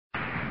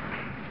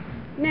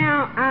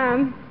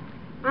Now,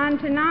 on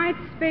tonight's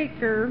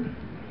speaker,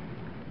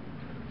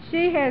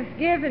 she has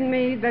given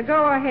me the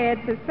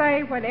go-ahead to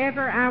say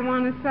whatever I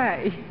want to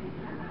say.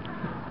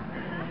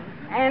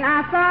 And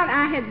I thought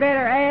I had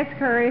better ask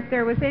her if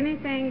there was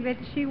anything that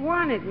she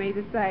wanted me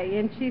to say.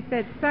 And she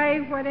said, say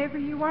whatever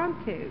you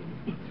want to.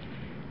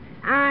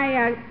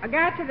 I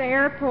got to the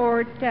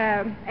airport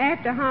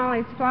after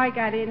Holly's flight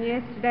got in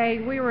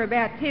yesterday. We were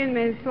about 10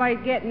 minutes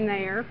late getting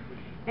there.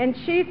 And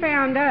she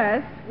found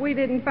us. We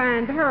didn't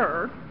find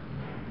her.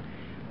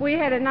 We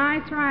had a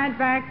nice ride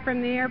back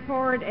from the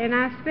airport, and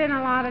I spent a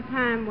lot of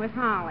time with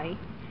Holly.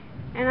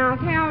 And I'll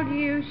tell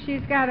you,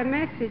 she's got a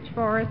message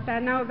for us. I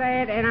know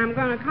that, and I'm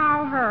going to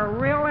call her a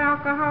real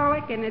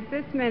alcoholic, and at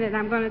this minute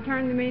I'm going to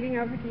turn the meeting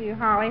over to you,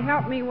 Holly.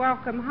 Help me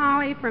welcome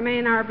Holly from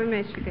Ann Arbor,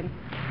 Michigan.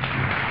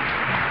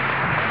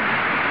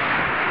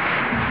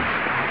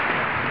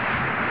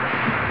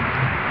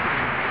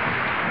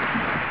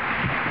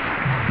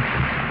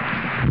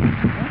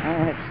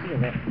 I'll have to see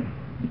that.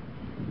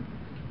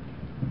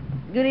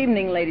 Good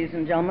evening, ladies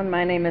and gentlemen.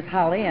 My name is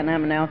Holly, and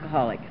I'm an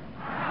alcoholic.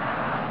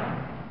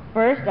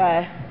 First,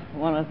 I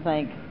want to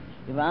thank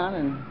Yvonne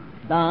and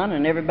Don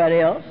and everybody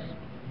else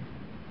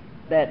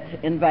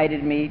that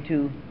invited me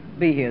to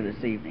be here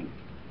this evening.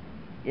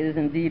 It is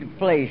indeed a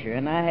pleasure,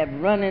 and I have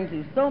run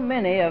into so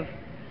many of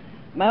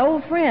my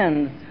old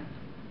friends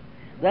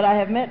that I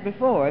have met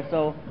before,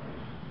 so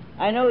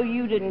I know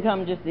you didn't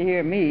come just to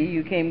hear me.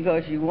 You came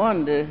because you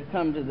wanted to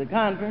come to the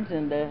conference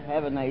and to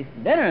have a nice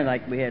dinner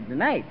like we had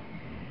tonight.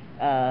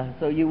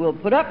 So you will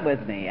put up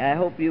with me. I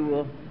hope you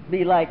will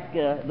be like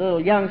a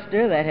little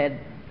youngster that had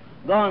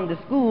gone to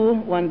school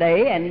one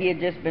day and he had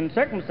just been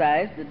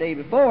circumcised the day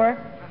before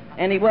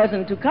and he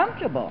wasn't too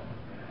comfortable.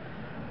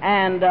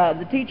 And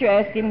the teacher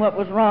asked him what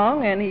was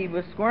wrong and he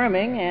was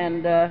squirming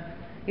and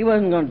he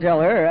wasn't going to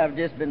tell her, I've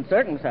just been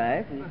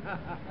circumcised.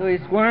 So he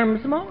squirmed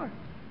some more.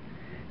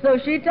 So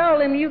she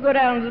told him, you go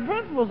down to the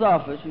principal's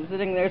office. She was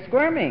sitting there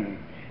squirming.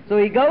 So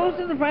he goes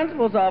to the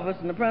principal's office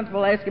and the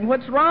principal asks him,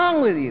 what's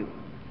wrong with you?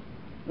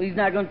 Well, he's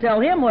not going to tell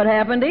him what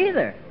happened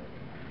either.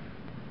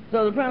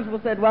 So the principal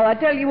said, well, I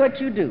tell you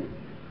what you do.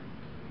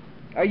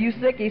 Are you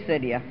sick? He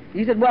said, yeah.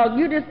 He said, well,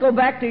 you just go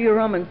back to your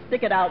room and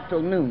stick it out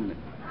till noon.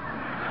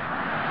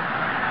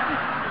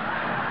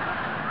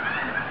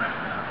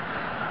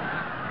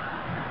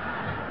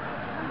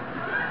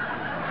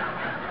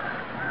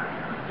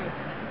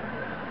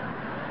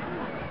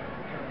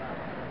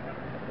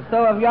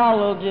 So if y'all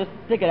will just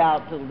stick it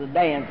out till the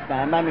dance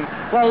time, I mean,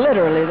 well,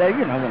 literally,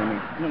 you know what I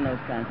mean, you know,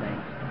 those kind of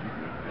things.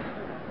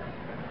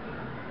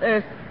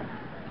 There's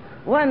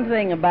one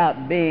thing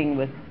about being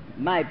with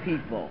my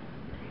people,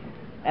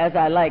 as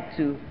I like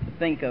to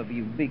think of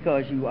you,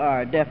 because you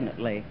are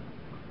definitely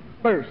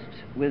first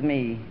with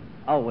me,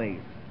 always.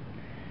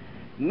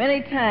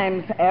 Many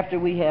times after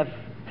we have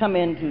come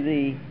into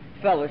the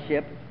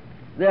fellowship,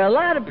 there are a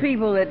lot of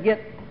people that get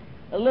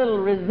a little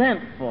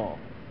resentful.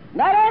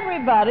 Not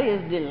everybody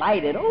is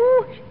delighted.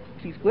 Oh,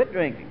 she's quit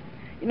drinking.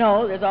 You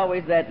know, there's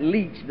always that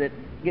leech that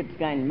gets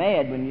kind of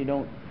mad when you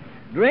don't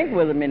drink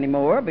with them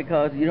anymore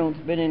because you don't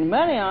spend any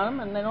money on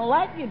them and they don't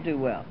like you too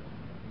well.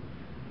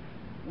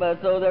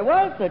 But so there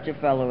was such a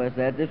fellow as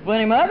that. There's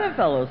plenty of other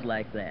fellows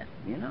like that,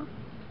 you know.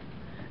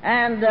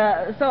 And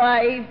so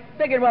I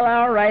figured, well,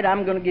 all right,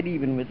 I'm going to get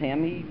even with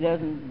him. He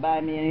doesn't buy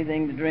me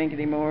anything to drink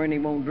anymore and he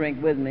won't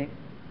drink with me.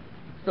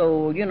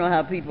 So you know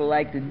how people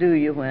like to do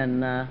you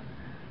when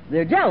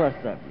they're jealous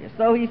of you.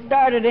 So he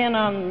started in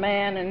on the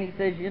man and he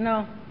says, you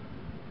know,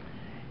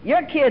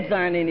 your kids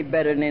aren't any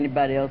better than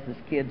anybody else's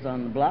kids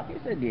on the block. He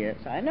said, yes,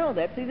 I know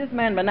that. See, this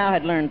man by now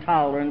had learned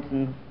tolerance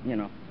and, you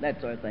know,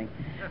 that sort of thing.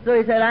 So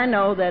he said, I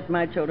know that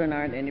my children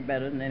aren't any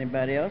better than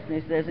anybody else.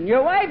 And he says, and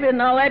your wife isn't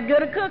all that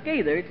good a cook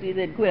either. See,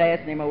 they'd quit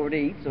asking him over to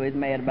eat, so he's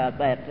mad about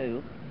that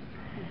too.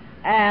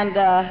 And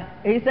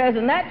he says,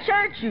 in that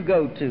church you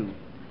go to,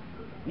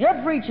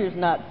 your preacher's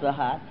not so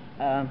hot.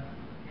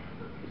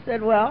 He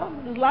said, well,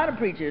 there's a lot of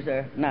preachers that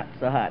are not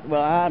so hot.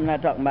 Well, I'm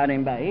not talking about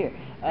anybody here.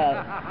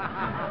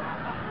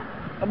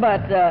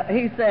 But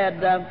he said,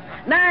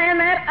 now in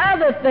that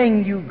other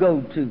thing you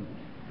go to,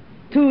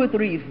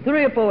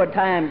 three or four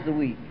times a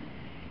week,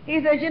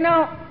 he says, you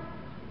know,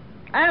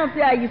 I don't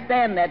see how you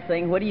stand that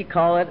thing. What do you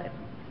call it?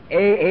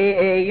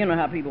 AAA. You know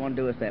how people want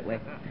to do us that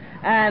way.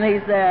 And he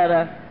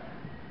said,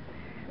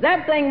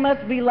 that thing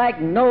must be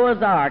like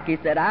Noah's Ark. He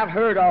said, I've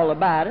heard all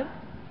about it.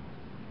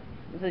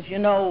 He says, you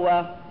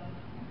know,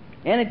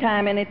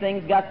 anytime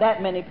anything's got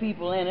that many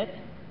people in it,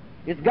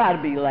 it's got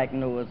to be like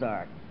Noah's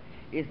Ark.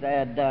 He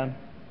said,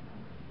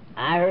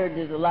 I heard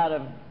there's a lot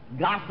of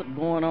gossip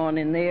going on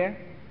in there,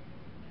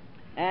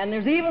 and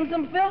there's even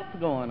some filth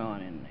going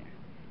on in there.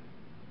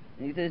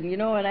 And he says, you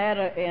know,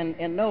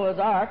 in Noah's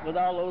Ark, with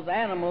all those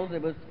animals,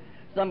 there was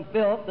some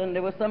filth and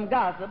there was some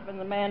gossip, and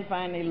the man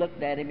finally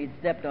looked at him. He'd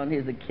stepped on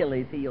his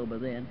Achilles heel by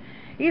then.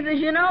 He says,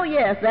 you know,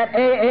 yes, that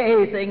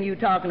AAA thing you're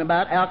talking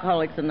about,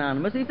 Alcoholics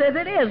Anonymous, he says,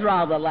 it is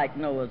rather like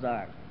Noah's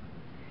Ark.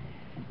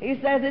 He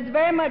says, it's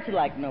very much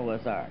like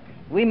Noah's Ark.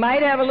 We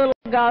might have a little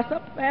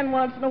gossip and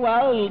once in a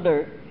while a little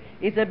dirt.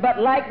 He said, but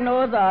like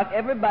Noah's Ark,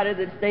 everybody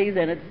that stays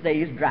in it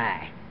stays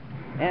dry.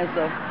 And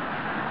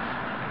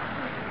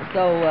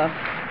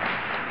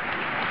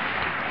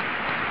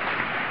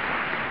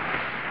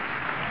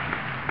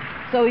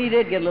so he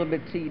did get a little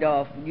bit teed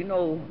off. You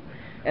know,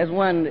 as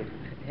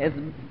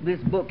this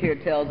book here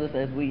tells us,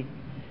 as we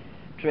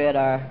tread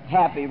our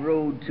happy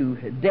road to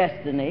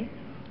destiny,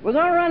 we're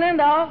going to run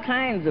into all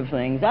kinds of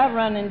things. I've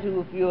run into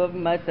a few of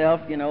them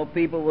myself. You know,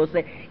 people will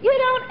say, you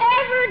don't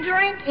ever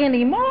drink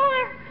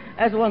anymore.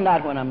 I said, well,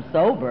 not when I'm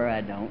sober,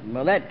 I don't.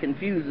 Well, that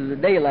confuses the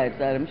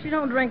daylights out of them. She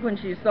don't drink when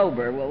she's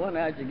sober. Well, when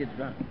how'd she get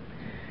drunk?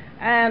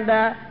 And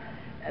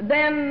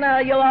then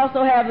you'll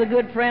also have the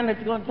good friend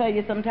that's going to tell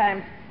you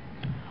sometimes,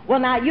 well,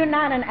 now, you're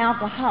not an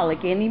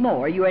alcoholic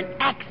anymore. You're an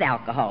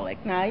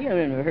ex-alcoholic. Now, you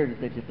never heard of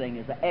such a thing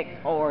as an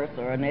ex-horse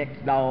or an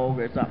ex-dog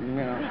or something, you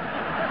know.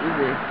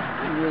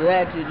 You're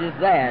that, you're just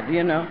that,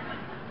 you know.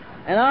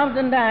 And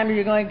oftentimes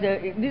you're going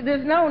to...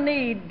 There's no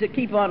need to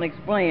keep on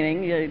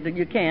explaining.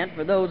 You can't.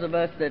 For those of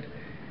us that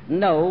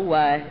know,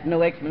 why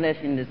no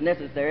explanation is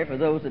necessary. For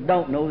those that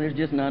don't know, there's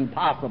just none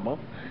possible.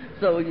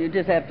 So you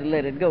just have to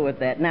let it go with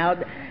that. Now,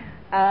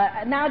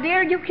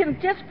 dear, you can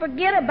just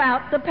forget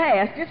about the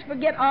past. Just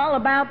forget all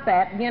about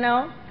that, you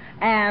know.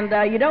 And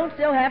you don't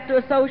still have to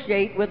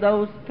associate with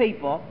those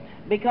people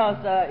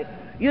because,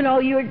 you know,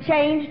 you're a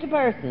changed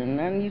person.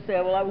 And you say,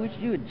 well, I wish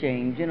you had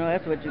changed. You know,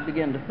 that's what you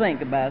begin to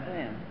think about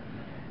then.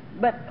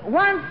 But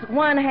once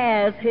one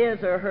has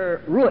his or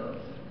her roots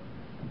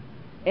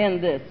in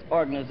this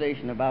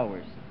organization of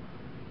ours,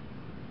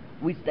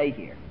 we stay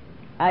here.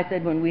 I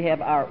said when we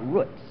have our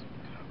roots.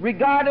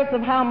 Regardless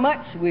of how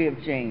much we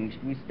have changed,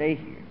 we stay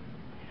here.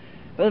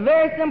 But the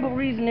very simple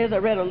reason is I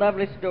read a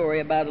lovely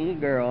story about a little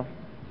girl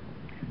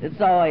that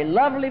saw a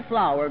lovely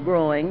flower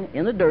growing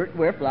in the dirt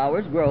where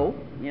flowers grow,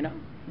 you know,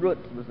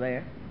 roots was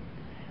there.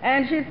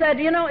 And she said,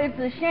 you know, it's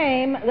a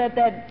shame that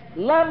that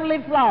lovely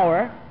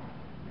flower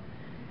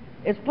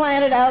is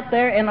planted out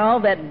there in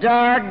all that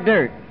dark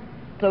dirt.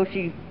 So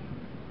she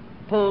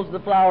pulls the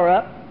flower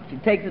up, she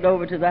takes it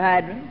over to the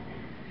hydrant,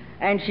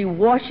 and she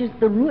washes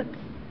the roots.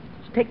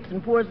 Takes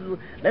and pours,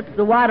 lets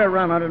the water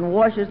run on it and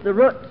washes the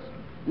roots.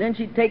 Then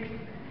she takes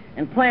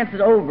and plants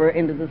it over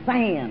into the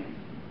sand.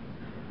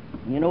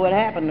 You know what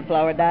happened? The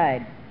flower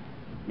died,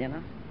 you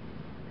know.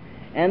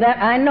 And that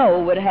I know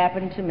would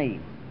happen to me.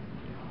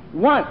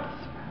 Once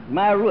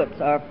my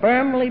roots are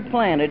firmly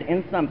planted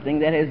in something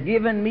that has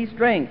given me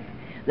strength,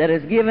 that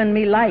has given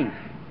me life,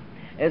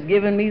 has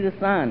given me the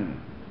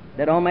sun,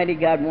 that Almighty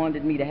God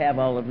wanted me to have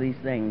all of these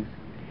things.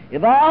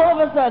 If all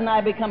of a sudden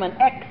I become an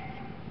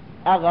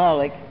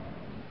ex-alcoholic,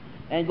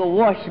 and go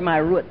wash my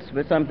roots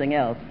for something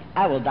else,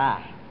 I will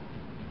die.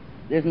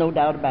 There's no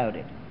doubt about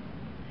it.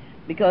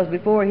 Because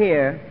before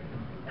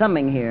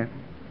coming here,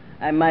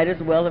 I might as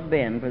well have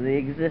been for the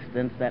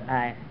existence that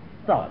I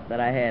thought that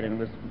I had and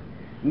was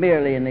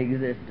merely an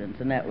existence,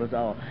 and that was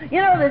all.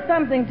 You know, there's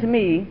something to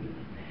me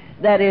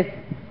that is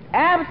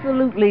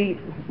absolutely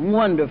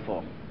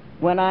wonderful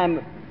when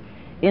I'm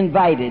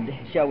invited,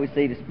 shall we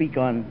say, to speak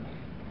on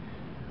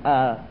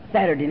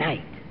Saturday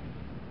night.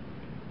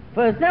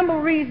 For a simple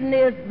reason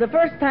is, the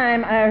first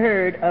time I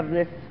heard of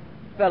this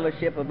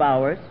fellowship of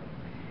ours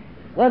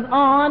was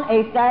on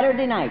a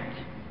Saturday night.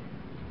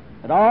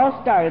 It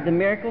all started, the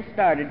miracle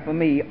started for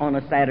me on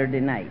a Saturday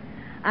night.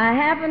 I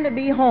happened to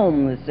be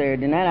home this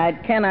Saturday night. I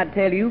cannot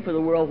tell you for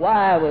the world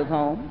why I was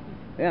home.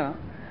 You know,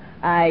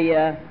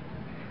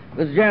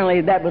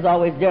 that was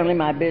always generally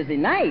my busy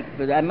night,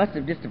 but I must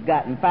have just have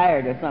gotten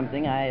fired or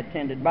something. I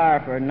attended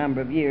bar for a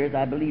number of years.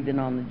 I believed in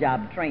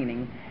on-the-job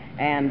training,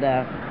 and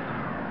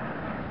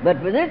but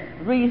for this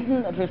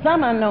reason, for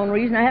some unknown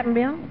reason, I happened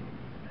to be home.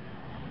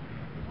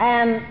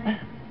 And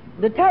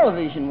the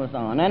television was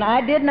on, and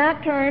I did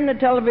not turn the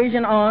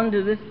television on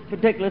to this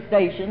particular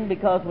station,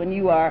 because when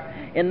you are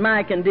in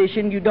my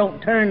condition, you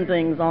don't turn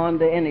things on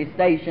to any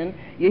station.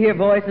 You hear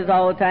voices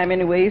all the time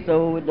anyway,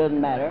 so it doesn't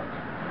matter.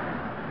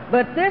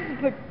 But this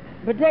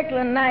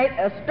particular night,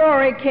 a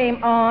story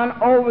came on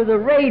over the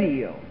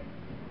radio,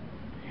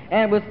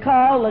 and it was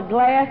called The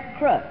Glass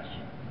Crutch.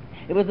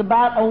 It was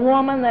about a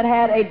woman that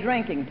had a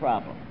drinking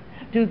problem.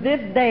 To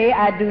this day,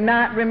 I do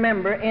not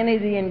remember any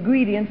of the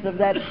ingredients of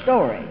that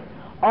story.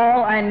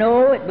 All I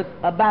know it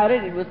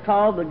was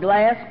called The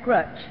Glass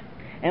Crutch,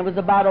 and it was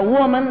about a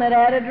woman that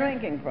had a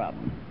drinking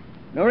problem.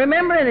 Don't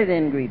remember any of the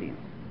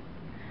ingredients.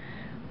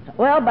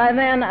 Well, by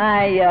then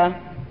I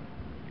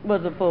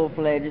was a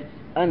full-fledged,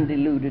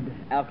 undiluted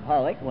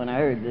alcoholic when I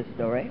heard this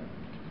story.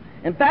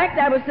 In fact,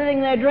 I was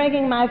sitting there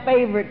drinking my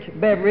favorite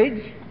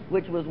beverage,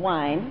 which was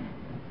wine.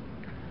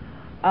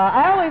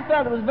 I always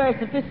felt it was very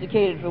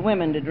sophisticated for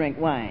women to drink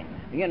wine.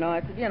 You know,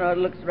 I said, you know, it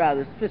looks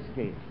rather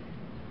sophisticated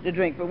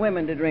for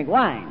women to drink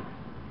wine.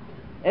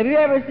 Have you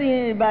ever seen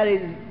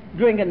anybody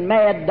drinking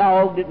Mad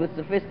Dog that was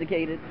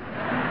sophisticated?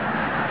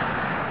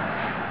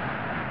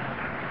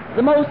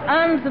 The most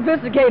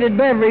unsophisticated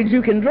beverage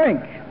you can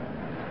drink.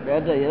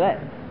 I'll tell you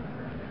that.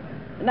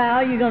 Now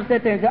you're going to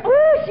sit there and say,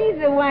 oh,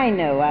 she's a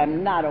wino.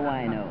 I'm not a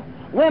wino.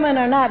 Women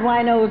are not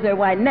winos, they're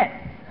winettes.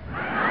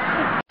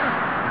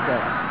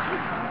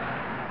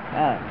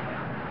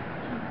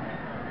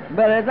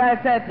 But as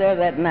I sat there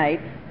that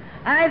night,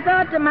 I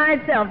thought to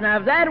myself, now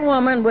if that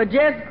woman would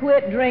just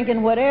quit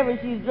drinking whatever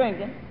she's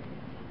drinking,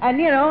 and,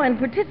 and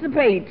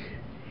participate,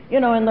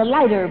 in the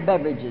lighter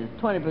beverages.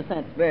 20%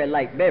 is very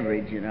light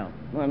beverage,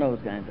 one of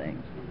those kind of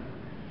things.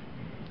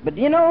 But,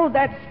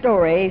 that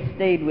story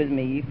stayed with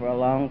me for a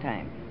long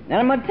time. And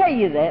I'm going to tell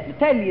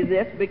you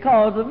this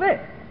because of this.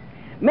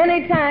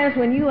 Many times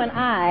when you and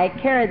I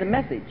carry the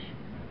message,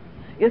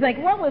 you think,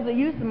 what was the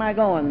use of my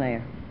going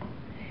there?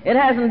 It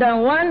hasn't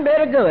done one bit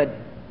of good.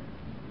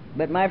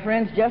 But my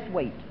friends, just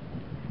wait.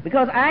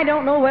 Because I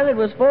don't know whether it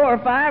was 4 or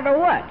 5 or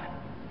what,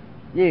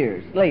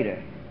 years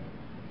later.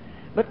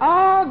 But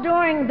all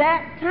during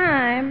that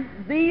time,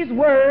 these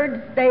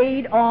words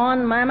stayed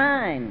on my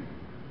mind.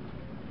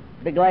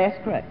 The glass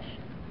crutch.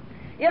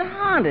 It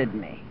haunted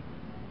me.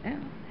 Yeah.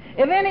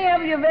 If any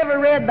of you have ever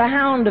read The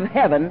Hound of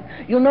Heaven,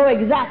 you'll know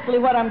exactly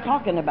what I'm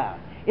talking about.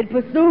 It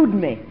pursued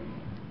me.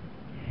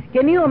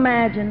 Can you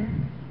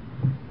imagine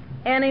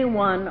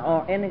anyone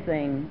or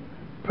anything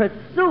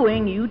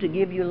pursuing you to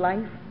give you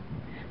life?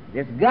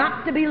 There's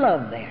got to be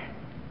love there.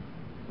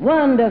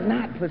 One does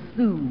not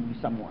pursue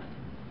someone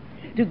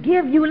to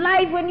give you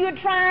life when you're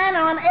trying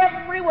on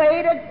every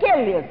way to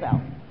kill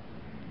yourself.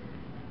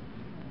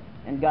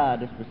 And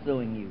God is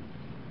pursuing you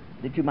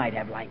that you might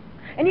have life.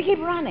 And you keep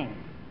running.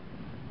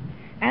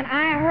 And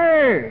I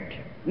heard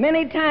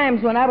many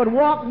times when I would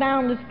walk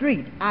down the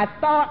street, I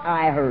thought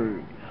I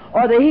heard,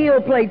 or the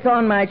heel plates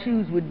on my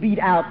shoes would beat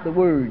out the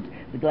words,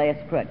 the glass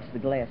crutch, the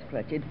glass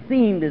crutch. It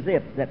seemed as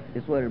if that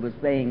is what it was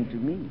saying to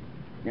me.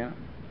 Yeah.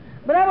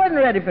 But I wasn't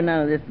ready for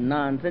none of this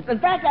nonsense. In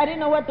fact, I didn't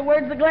know what the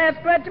words the glass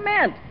crutch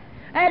meant.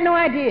 I had no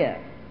idea.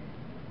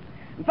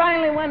 And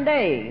finally one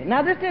day,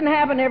 now this didn't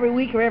happen every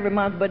week or every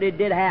month, but it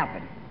did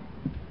happen.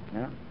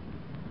 Yeah.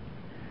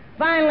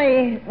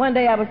 Finally, one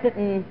day I was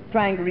sitting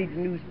trying to read the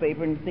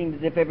newspaper, and it seemed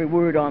as if every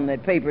word on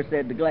that paper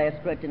said the glass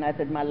crutch, and I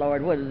said, my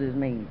Lord, what does this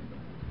mean?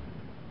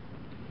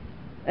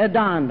 It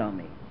dawned on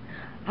me.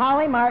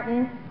 Holly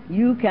Martin,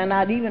 you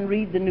cannot even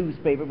read the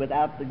newspaper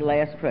without the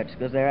glass crutch,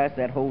 because there I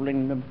sat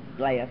holding the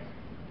glass.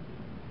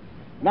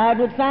 Now, it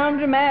would sound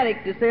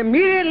dramatic to say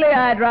immediately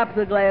I dropped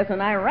the glass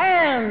and I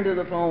ran to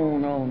the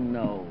phone. Oh,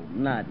 no,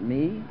 not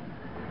me.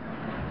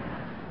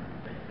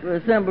 For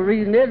the simple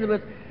reason is,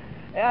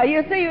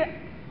 you see,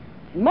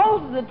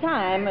 most of the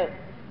time, it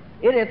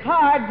is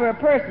hard for a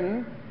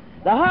person,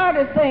 the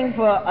hardest thing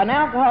for an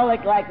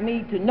alcoholic like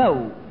me to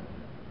know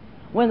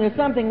when there's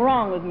something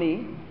wrong with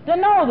me, to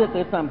know that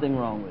there's something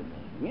wrong with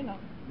me.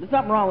 There's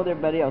something wrong with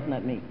everybody else,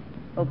 not me.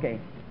 Okay.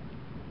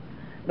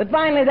 But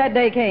finally that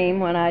day came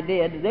when I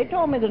did. They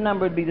told me the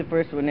number would be the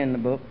first one in the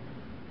book,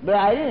 but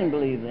I didn't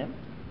believe them.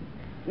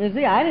 You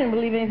see, I didn't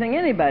believe anything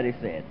anybody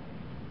said,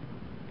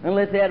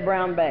 unless they had a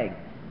brown bag.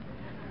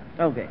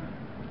 Okay.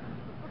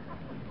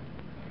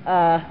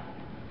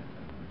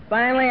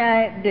 Finally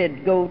I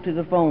did go to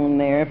the phone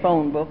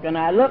book, and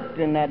I looked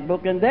in that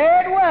book, and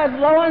there it was,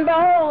 lo and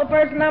behold, the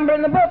first number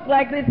in the book,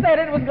 like they said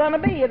it was going to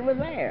be. It was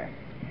there.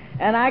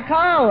 And I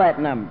called that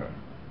number.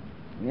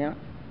 Yeah.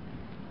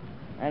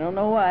 I don't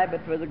know why,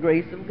 but for the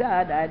grace of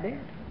God, I did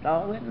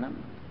call that number.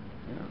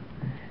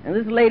 And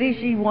this lady,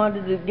 she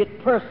wanted to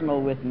get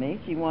personal with me.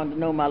 She wanted to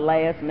know my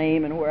last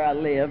name and where I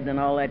lived and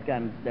all that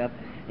kind of stuff.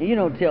 And you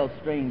don't tell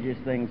strangers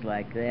things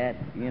like that,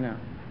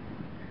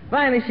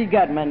 Finally, she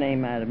got my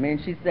name out of me,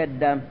 and she said,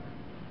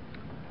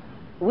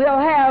 we'll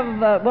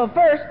have,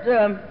 first,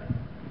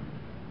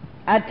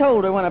 I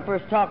told her when I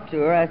first talked to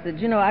her, I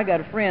said, I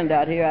got a friend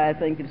out here I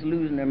think is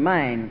losing her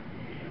mind.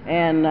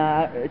 And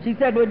she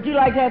said, would you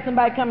like to have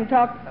somebody come and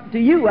talk to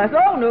you? I said,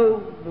 oh,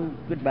 no,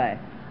 goodbye.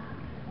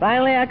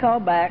 Finally, I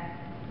called back.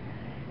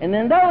 And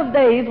in those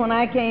days, when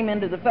I came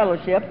into the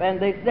fellowship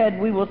and they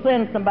said, we will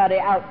send somebody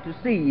out to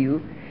see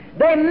you,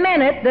 they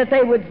meant it that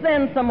they would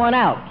send someone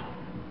out.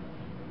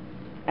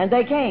 And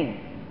they came.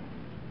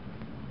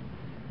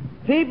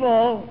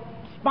 People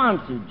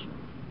sponsored you.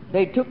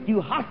 They took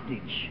you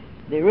hostage.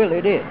 They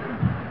really did.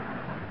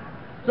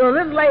 So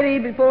this lady,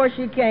 before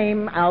she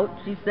came out,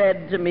 she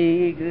said to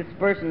me, this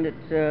person that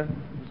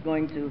was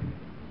going to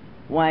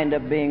wind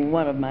up being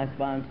one of my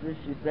sponsors,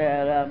 she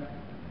said,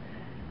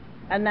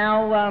 and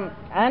now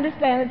I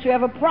understand that you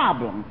have a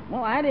problem.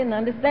 Well, I didn't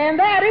understand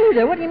that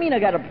either. What do you mean I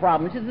got a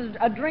problem? She said,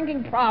 a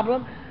drinking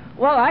problem.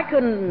 Well, I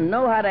couldn't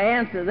know how to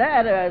answer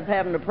that. I was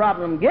having a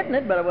problem getting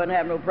it, but I wasn't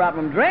having no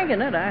problem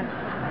drinking it.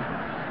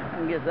 I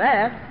didn't get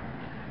that.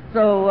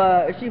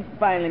 So she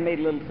finally made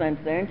a little sense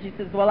there, and she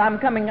says, well, I'm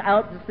coming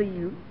out to see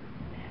you,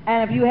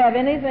 and if you have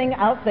anything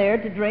out there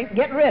to drink,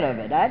 get rid of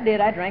it. I did.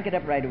 I drank it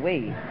up right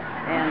away.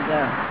 And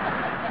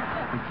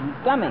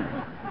she's coming.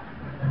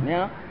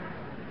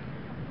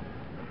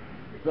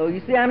 So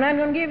you see, I'm not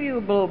going to give you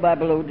a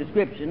blow-by-blow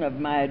description of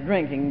my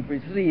drinking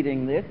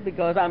preceding this,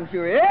 because I'm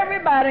sure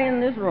everybody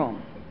in this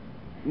room,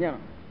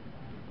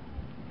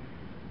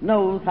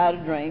 knows how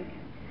to drink.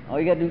 All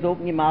you got to do is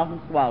open your mouth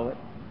and swallow it.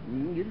 You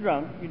can get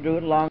drunk. You do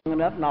it long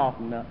enough and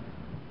often enough.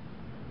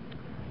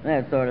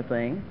 That sort of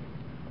thing.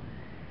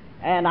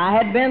 And I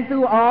had been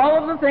through all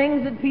of the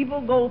things that people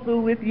go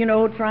through with,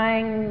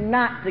 trying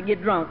not to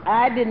get drunk.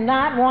 I did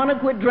not want to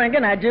quit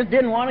drinking. I just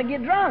didn't want to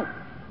get drunk.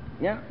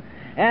 Yeah.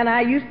 And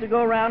I used to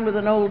go around with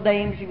an old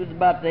dame. She was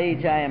about the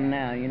age I am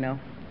now,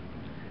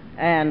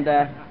 And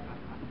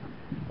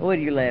what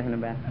are you laughing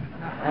about?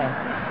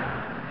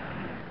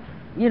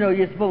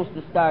 You're supposed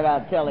to start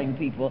out telling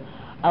people,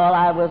 well,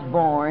 I was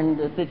born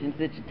to such and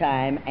such a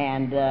time,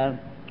 and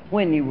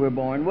when you were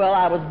born. Well,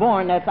 I was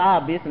born, that's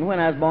obvious, and when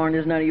I was born,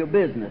 there's none of your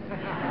business.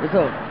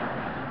 So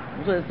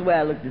that's the way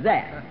I looked at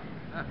that.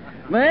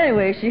 But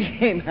anyway, she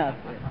came out.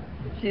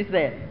 She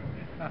said,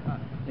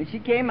 when she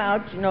came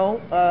out,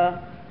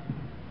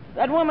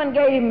 that woman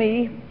gave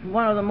me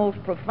one of the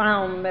most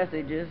profound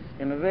messages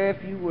in a very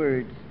few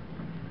words.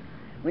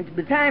 By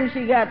the time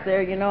she got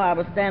there, I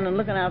was standing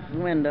looking out the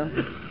window,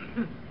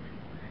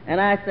 and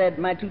I said,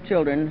 my 2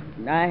 children,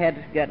 I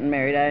had gotten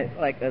married, I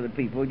like other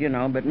people,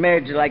 but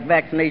marriage is like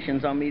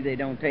vaccinations on me, they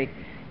don't take.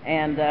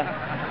 And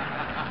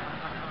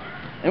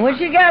when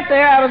she got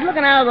there, I was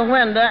looking out of the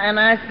window, and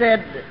I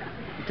said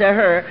to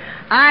her,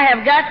 I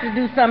have got to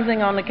do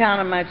something on account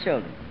of my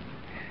children.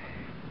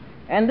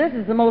 And this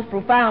is the most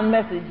profound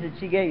message that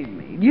she gave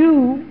me.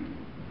 You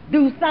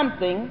do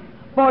something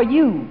for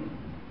you.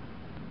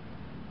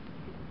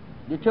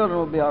 Your children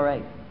will be all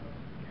right.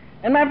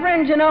 And my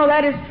friends,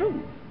 that is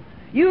true.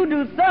 You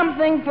do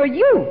something for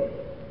you.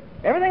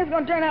 Everything's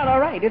going to turn out all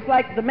right. It's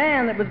like the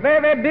man that was very,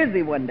 very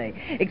busy one day,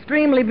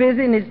 extremely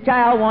busy, and his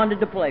child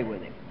wanted to play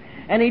with him.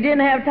 And he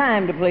didn't have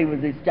time to play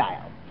with his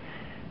child.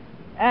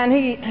 And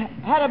he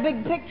had a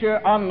big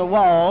picture on the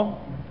wall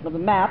of the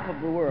map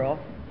of the world.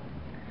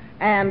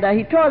 And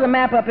he tore the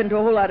map up into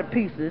a whole lot of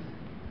pieces.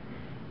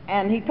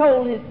 And he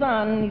told his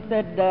son, he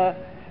said,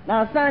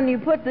 now, son, you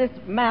put this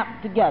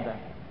map together.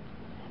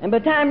 And by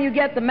the time you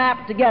get the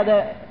map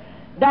together,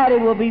 Daddy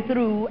will be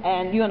through,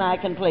 and you and I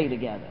can play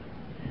together.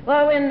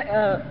 Well, in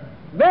a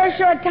very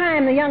short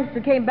time, the youngster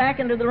came back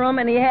into the room,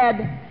 and he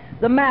had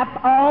the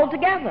map all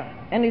together.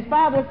 And his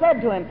father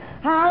said to him,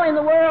 how in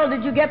the world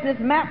did you get this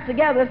map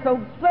together so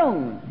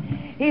soon?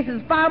 He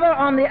says, Father,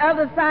 on the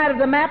other side of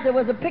the map there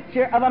was a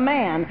picture of a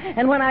man,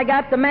 and when I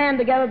got the man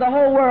together, the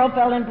whole world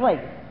fell in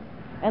place.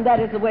 And that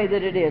is the way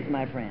that it is,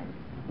 my friend.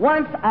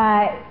 Once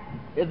I,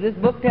 as this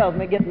book tells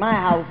me, get my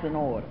house in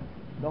order,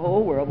 the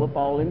whole world will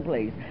fall in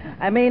place.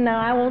 Now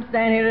I won't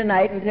stand here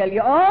tonight and tell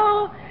you,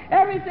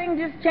 everything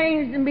just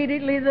changed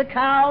immediately. The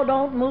cow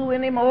don't moo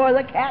anymore.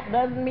 The cat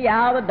doesn't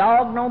meow. The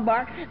dog don't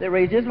bark. They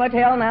raise just as much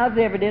hell now as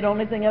they ever did.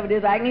 Only thing of it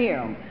is I can hear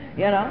them,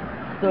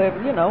 So,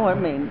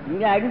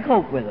 I can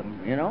cope with them,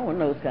 and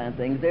those kind of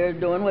things. They're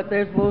doing what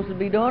they're supposed to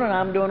be doing, and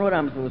I'm doing what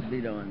I'm supposed to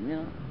be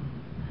doing,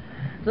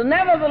 So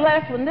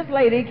nevertheless, when this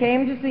lady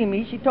came to see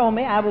me, she told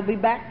me, I will be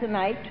back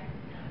tonight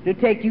to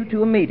take you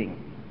to a meeting.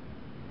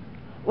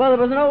 Well,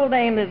 there was an old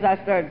dame, as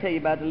I started to tell you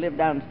about, that lived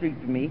down the street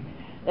from me,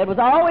 that was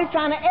always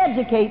trying to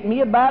educate me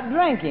about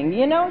drinking.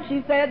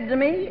 She said to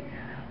me,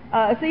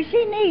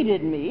 she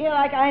needed me,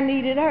 like I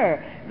needed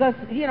her. Because,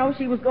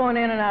 she was going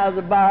in and out of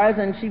the bars,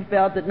 and she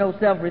felt that no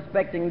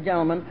self-respecting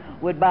gentleman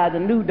would buy the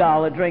new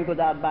dollar drink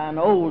without buying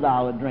the old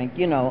dollar drink,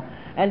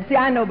 And see,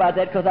 I know about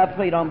that because I've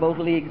played on both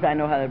leagues. I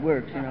know how that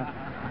works,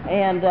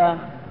 And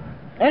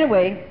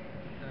anyway,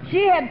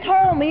 she had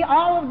told me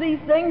all of these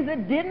things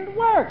that didn't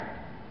work.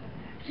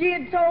 She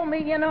had told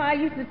me, I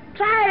used to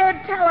try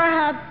to tell her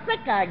how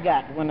sick I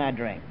got when I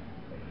drank.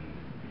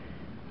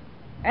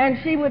 And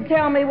she would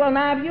tell me, well,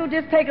 now, if you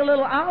just take a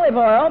little olive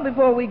oil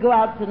before we go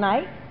out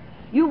tonight,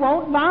 you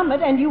won't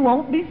vomit and you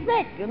won't be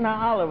sick. Now,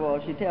 olive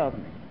oil, she tells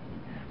me.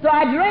 So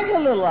I drank a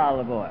little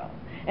olive oil.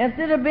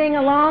 Instead of being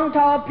a long,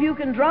 tall,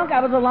 puking drunk,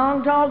 I was a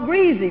long, tall,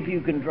 greasy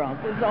puking drunk.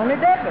 It's the only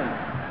difference.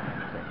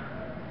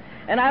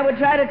 And I would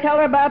try to tell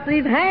her about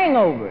these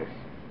hangovers.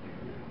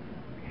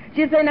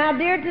 She'd say, now,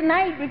 dear,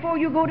 tonight, before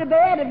you go to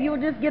bed, if you'll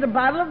just get a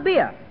bottle of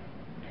beer,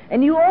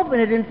 and you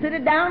open it and sit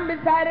it down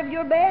beside of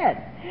your bed,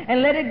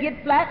 and let it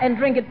get flat and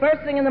drink it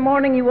first thing in the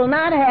morning, you will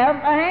not have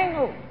a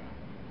hangover.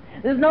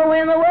 There's no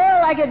way in the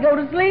world I could go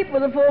to sleep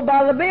with a full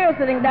bottle of beer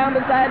sitting down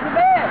beside the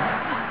bed.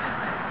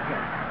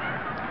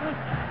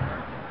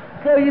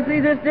 So you see,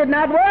 this did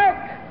not work.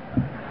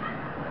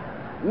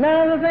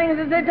 None of the things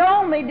that they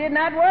told me did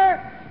not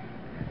work.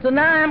 So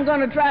now I'm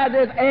going to try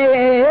this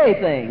AAA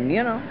thing,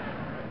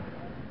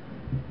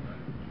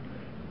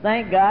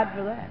 Thank God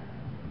for that.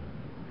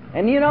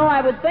 And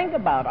I would think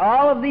about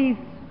all of these.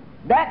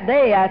 That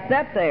day I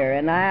sat there,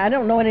 and I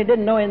didn't know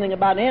anything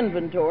about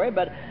inventory,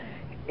 but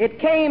it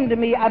came to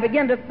me. I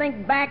began to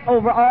think back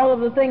over all of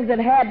the things that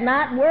had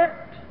not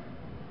worked.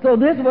 So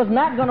this was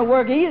not going to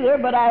work either,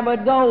 but I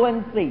would go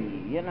and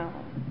see,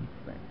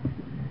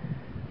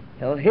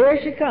 So here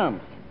she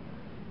comes.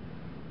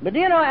 But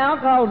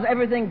alcohol is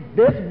everything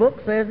this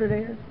book says it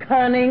is.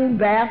 Cunning,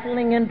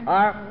 baffling, and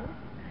powerful.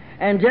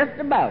 And just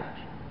about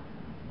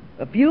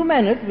a few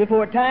minutes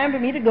before time for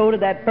me to go to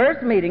that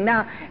first meeting.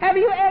 Now, have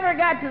you ever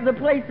got to the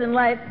place in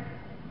life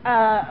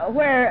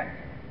where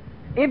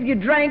if you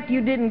drank,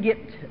 you didn't get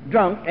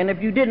drunk, and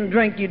if you didn't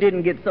drink, you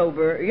didn't get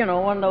sober, you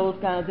know, one of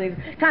those kind of things,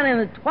 kind of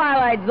in the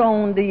Twilight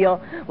Zone deal.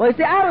 Well, you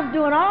see, I was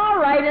doing all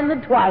right in the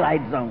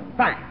Twilight Zone,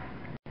 fine.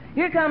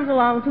 Here comes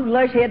along two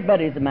lush-head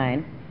buddies of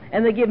mine,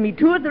 and they give me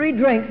 2 or 3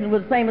 drinks, and it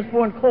was the same as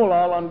pouring coal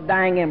all on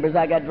dying embers.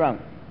 I got drunk.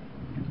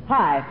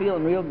 High,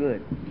 feeling real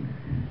good.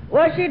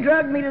 Well, she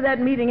drugged me to that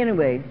meeting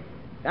anyway.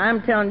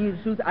 I'm telling you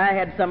the truth, I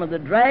had some of the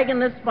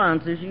dragonest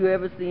sponsors you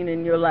ever seen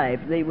in your life.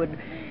 They would,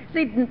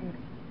 see,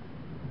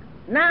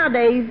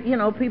 nowadays, you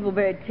know, people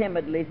very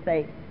timidly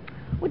say,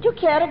 would you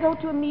care to go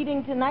to a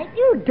meeting tonight?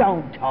 You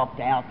don't talk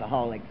to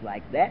alcoholics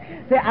like that.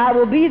 Say, I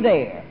will be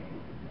there,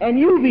 and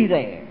you be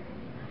there.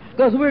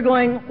 Because we're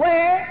going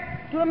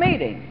where? To a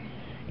meeting.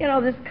 You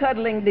know, this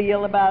cuddling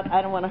deal about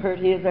I don't want to hurt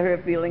his or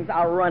her feelings,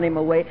 I'll run him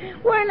away.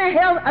 Where in the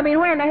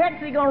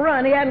heck's he going to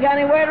run? He hasn't got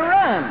anywhere to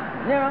run,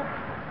 you know.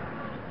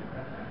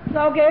 So,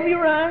 okay, if he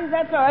runs,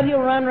 that's all right. He'll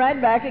run right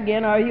back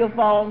again, or he'll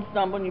fall and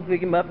stumble, and you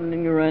pick him up, and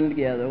then you run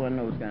together, one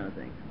of those kind of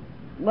things.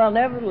 Well,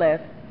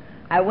 nevertheless,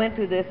 I went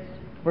to this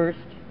first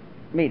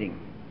meeting.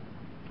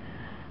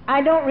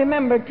 I don't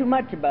remember too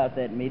much about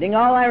that meeting.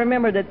 All I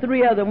remember that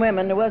 3 other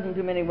women, there wasn't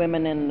too many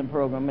women in the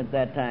program at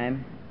that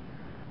time,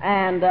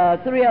 and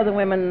 3 other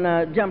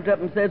women jumped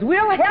up and says,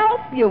 we'll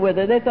help you with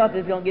it. They thought they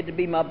was going to get to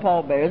be my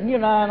pallbearers, and you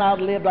know, and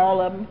outlived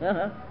all of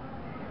them.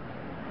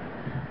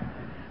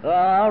 Well,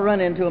 I'll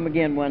run into them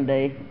again one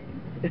day.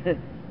 I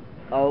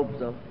hope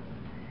so.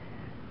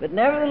 But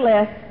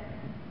nevertheless,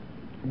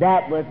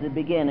 that was the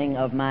beginning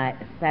of my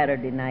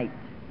Saturday night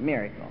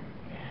miracle.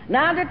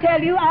 Now to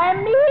tell you, I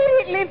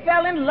immediately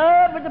fell in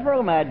love with the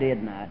program. I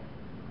did not.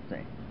 See,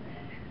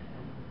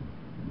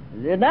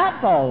 I did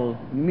not fall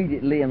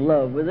immediately in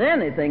love with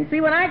anything.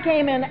 See, when I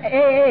came in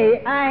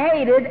AA, I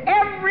hated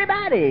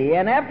everybody.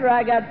 And after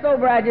I got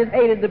sober, I just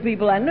hated the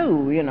people I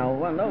knew, you know,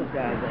 one of those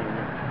kind of things.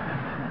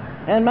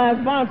 And my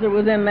sponsor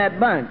was in that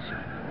bunch.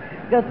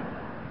 Because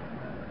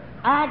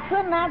I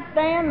could not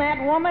stand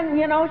that woman.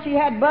 You know, she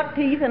had buck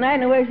teeth, and I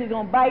knew whether she was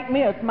going to bite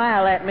me or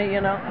smile at me,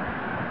 you know.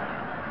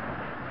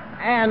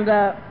 And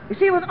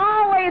she was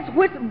always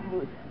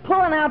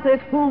pulling out this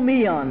who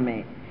me on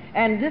me.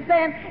 And just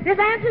saying, just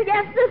answer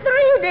yes to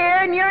 3,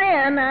 dear, and you're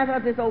in. I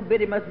thought this old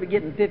biddy must be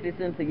getting 50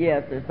 cents a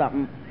yes or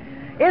something.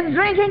 Is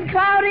drinking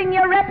clouding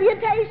your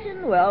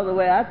reputation? Well, the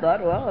way I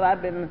thought, well,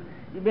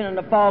 you've been in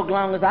the fog as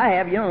long as I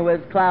have, you don't know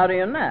whether it's cloudy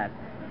or not.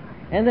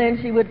 And then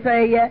she would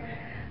say,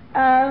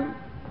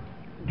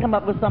 come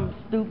up with some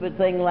stupid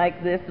thing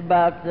like this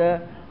about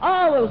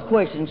all those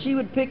questions. She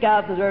would pick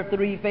out her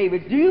 3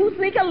 favorites. Do you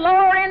seek a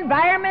lower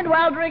environment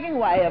while drinking?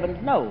 Why, heavens,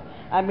 no.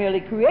 I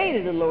merely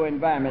created a lower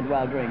environment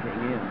while drinking,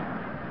 you know.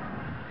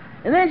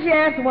 And then she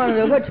asked one of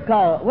the,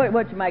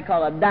 what you might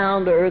call a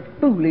down-to-earth,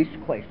 foolish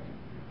question.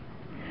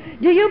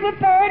 Do you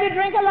prefer to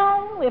drink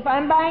alone? If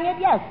I'm buying it,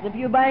 yes. If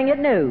you're buying it,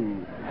 no.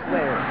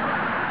 Well,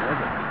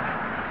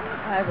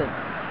 I said,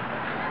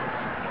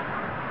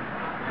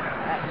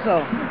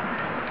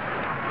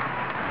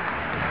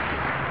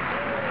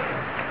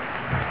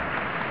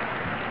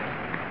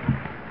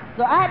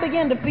 so I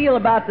began to feel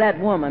about that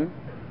woman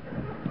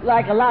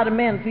like a lot of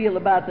men feel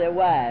about their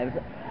wives.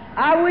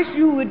 I wish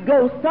you would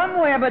go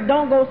somewhere, but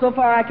don't go so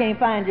far I can't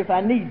find you if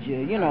I need you,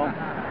 you know.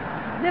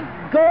 Just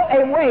go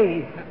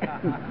away.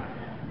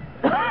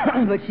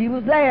 But she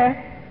was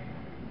there.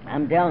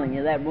 I'm telling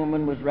you, that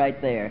woman was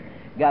right there.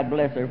 God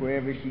bless her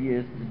wherever she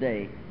is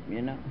today,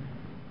 you know.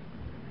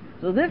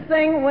 So this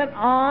thing went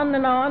on,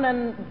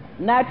 and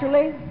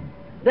naturally,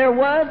 there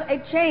was a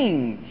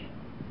change.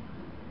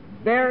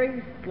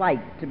 Very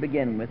slight to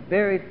begin with,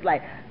 very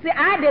slight. See,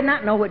 I did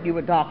not know what you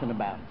were talking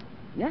about.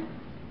 Yeah?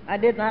 I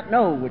did not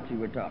know what you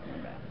were talking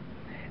about.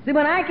 See,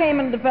 when I came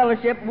into the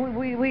fellowship,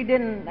 we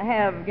didn't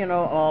have, you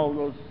know, all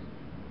those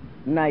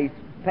nice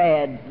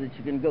pads that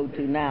you can go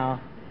to now,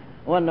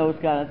 one of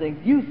those kind of things.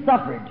 You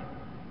suffered.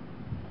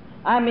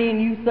 I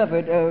mean, you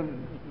suffered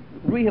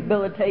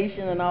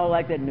rehabilitation and all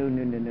like that.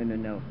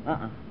 No.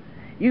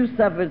 You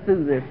suffered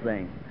through this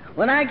thing.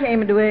 When I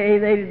came into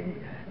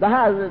the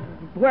house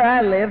where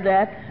I lived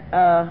at,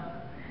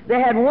 they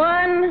had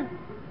 1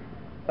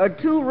 or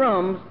 2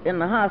 rooms in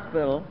the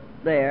hospital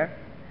there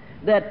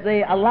that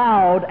they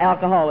allowed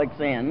alcoholics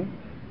in.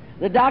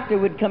 The doctor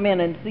would come in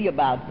and see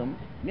about them.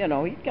 You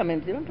know, he'd come in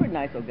and see them. Pretty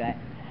nice old guy.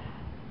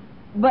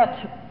 But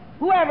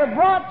whoever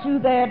brought you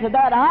there to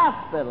that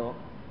hospital,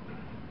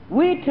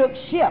 we took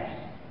shifts.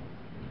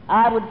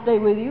 I would stay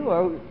with you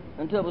or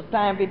until it was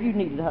time if you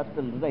needed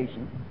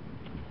hospitalization.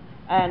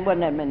 And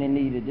wasn't that many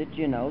needed it,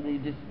 you know.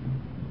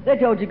 They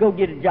told you, go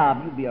get a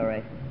job, you'll be all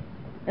right.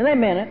 And they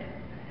meant it.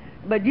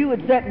 But you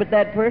would sit with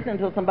that person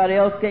until somebody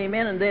else came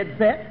in and they'd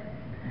sit.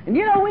 And,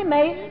 you know, we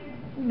made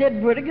it.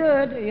 Did pretty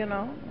good, you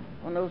know,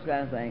 on those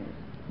kind of things.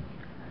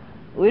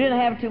 We didn't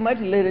have too much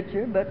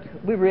literature, but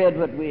we read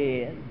what we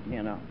had,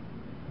 you know.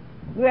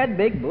 We had a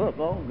big book,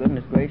 oh,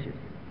 goodness gracious.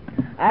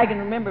 I can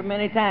remember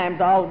many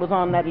times all that was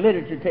on that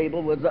literature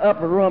table was the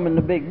upper room in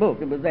the big book.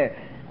 It was there.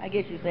 I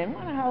guess you're saying,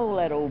 wonder how old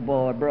that old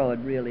boy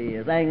Broad really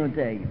is. I ain't going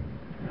to tell you.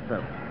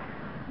 So,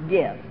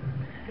 yes.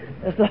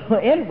 So,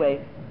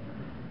 anyway,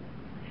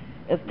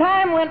 As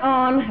time went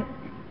on,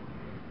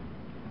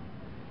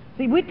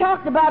 see, we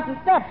talked about the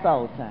steps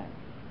all the time.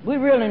 We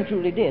really and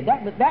truly did.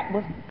 That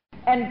was,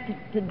 and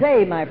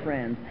today, my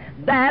friends,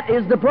 that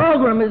is the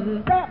program, is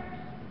the steps.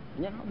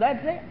 You know, that's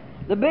it.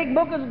 The big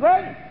book is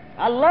great.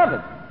 I love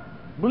it.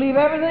 Believe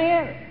everything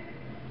in it.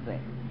 See?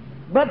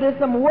 But there's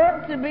some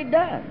work to be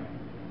done.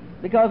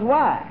 Because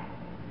why?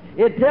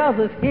 It tells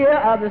us here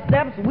are the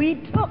steps we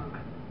took.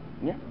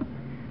 Yeah.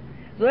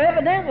 So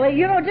evidently,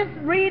 you know, just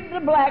read the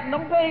black.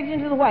 Don't pay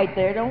attention to the white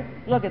there. Don't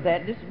look at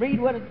that. Just read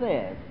what it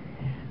says.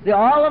 See,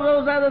 all of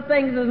those other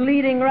things is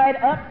leading right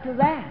up to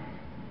that.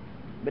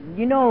 But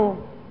you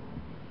know,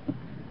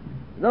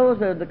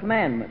 those are the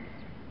commandments,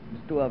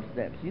 the 12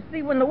 steps. You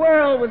see, when the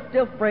world was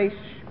still fresh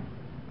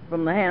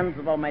from the hands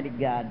of Almighty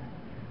God,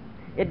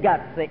 it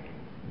got sick.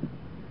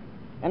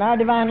 And our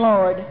divine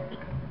Lord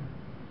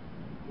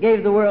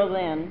gave the world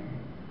then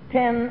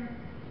 10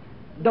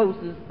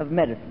 doses of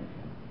medicine,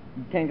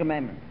 the 10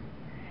 commandments.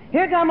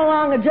 Here come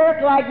along a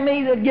jerk like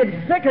me that gets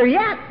sicker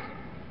yet.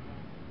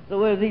 So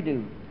what does he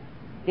do?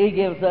 He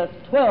gives us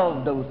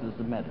 12 doses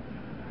of medicine.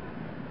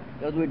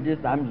 Because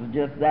I'm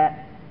just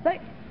that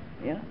sick,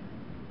 you know.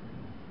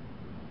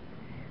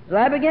 So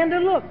I began to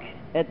look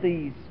at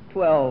these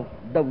 12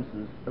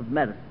 doses of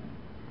medicine.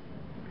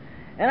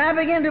 And I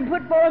began to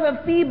put forth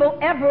a feeble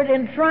effort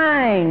in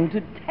trying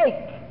to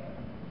take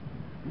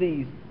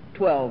these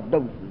 12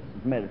 doses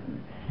of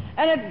medicine.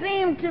 And it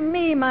seemed to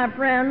me, my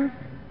friends,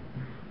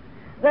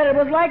 that it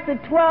was like the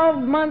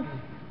 12 months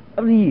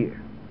of the year.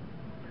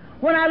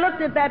 When I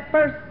looked at that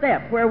first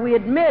step where we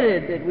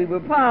admitted that we were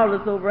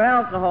powerless over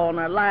alcohol and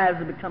our lives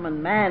had become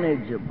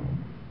unmanageable,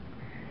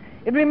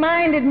 it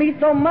reminded me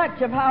so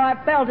much of how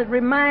I felt. It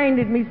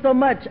reminded me so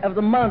much of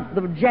the month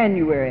of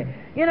January.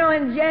 You know,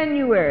 in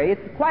January,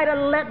 it's quite a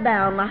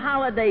letdown. The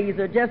holidays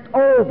are just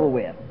over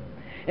with.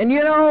 And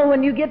you know,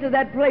 when you get to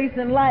that place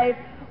in life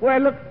where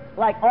it looks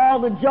like all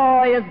the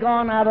joy has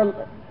gone out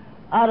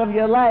of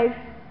your life,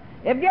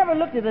 have you ever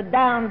looked at a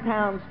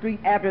downtown street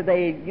after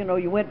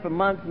you went for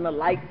months and the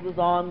lights was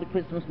on, the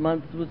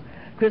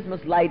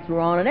Christmas lights were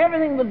on, and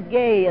everything was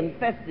gay and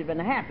festive and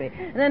happy.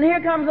 And then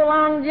here comes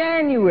along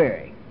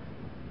January.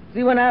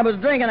 See, when I was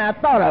drinking, I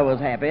thought I was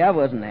happy. I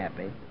wasn't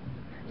happy.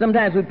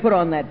 Sometimes we put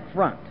on that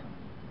front.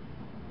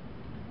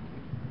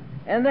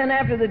 And then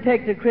after they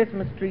take the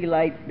Christmas tree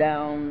lights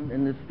down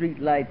and the street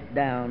lights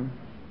down,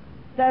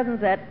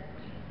 doesn't that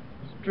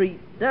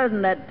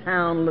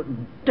town look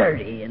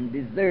dirty and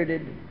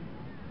deserted?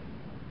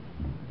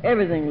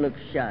 Everything looks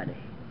shoddy.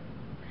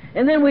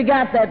 And then we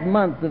got that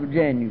month of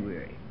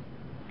January.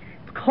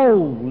 It's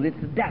cold, it's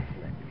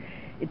desolate,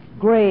 it's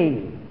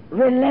gray,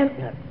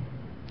 relentless.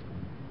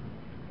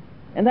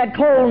 And that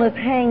coldness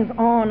hangs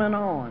on and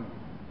on.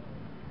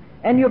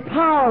 And you're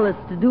powerless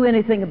to do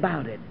anything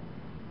about it.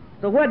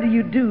 So what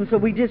do? So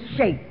we just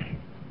shake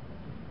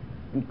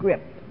and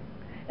grip.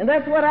 And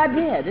that's what I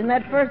did in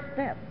that first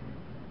step.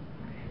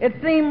 It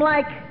seemed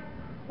like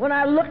when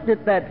I looked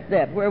at that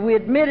step where we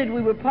admitted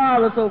we were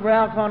powerless over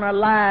alcohol and our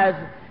lives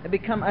had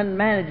become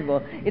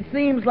unmanageable, it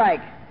seems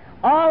like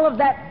all of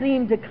that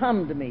seemed to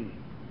come to me,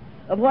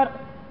 of what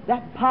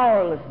that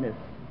powerlessness,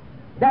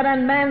 that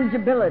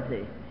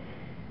unmanageability.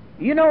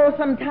 You know,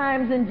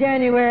 sometimes in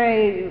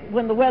January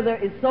when the weather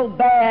is so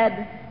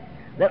bad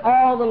that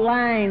all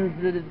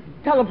the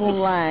telephone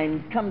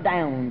lines come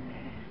down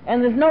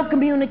and there's no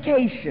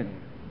communication.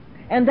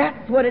 And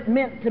that's what it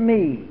meant to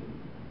me,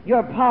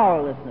 your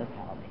powerlessness,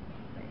 Holly,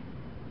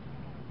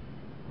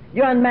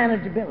 your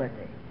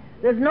unmanageability.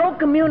 There's no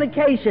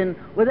communication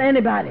with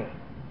anybody.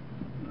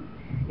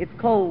 It's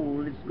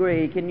cold, it's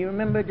gray. Can you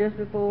remember just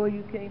before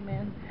you came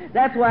in?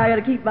 That's why I got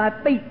to keep my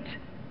feet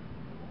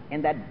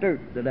in that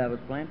dirt that I was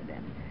planted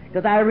in.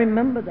 Because I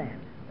remember that.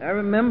 I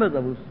remember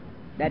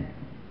that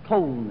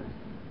coldness,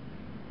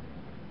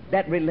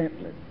 that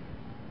relentless.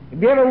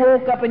 Have you ever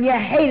woke up and you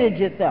hated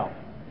yourself?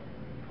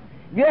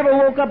 Have you ever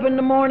woke up in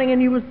the morning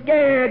and you were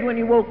scared when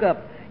you woke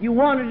up? You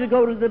wanted to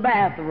go to the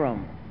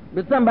bathroom,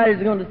 but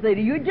somebody's going to say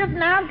to you, "You're just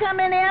now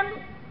coming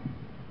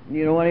in?"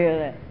 You don't want to hear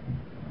that.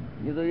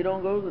 So you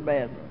don't go to the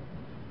bathroom.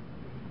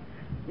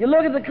 You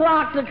look at the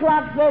clock says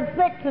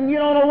 6, and you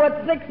don't know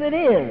what 6 it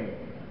is.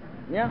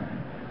 Yeah?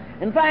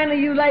 And finally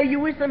you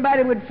wish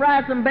somebody would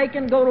fry some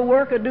bacon, go to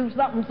work, or do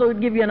something so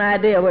it'd give you an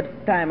idea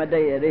what time of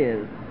day it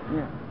is.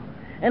 Yeah.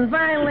 And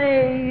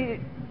finally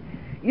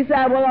you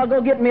say, "Well, I'll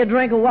go get me a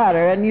drink of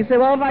water." And you say,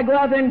 "Well, if I go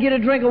out there and get a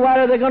drink of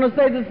water, they're going to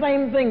say the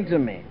same thing to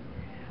me.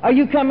 Are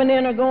you coming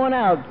in or going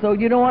out?" So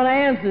you don't want to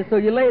answer, so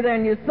you lay there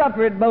and you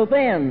suffer at both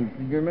ends.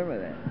 You remember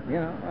that?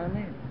 You know what I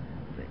mean?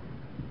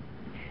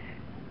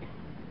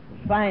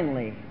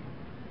 Finally,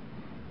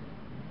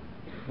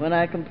 when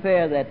I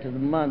compare that to the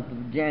month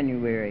of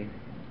January,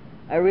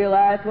 I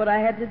realized what I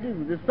had to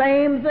do. The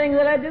same thing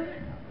that I do.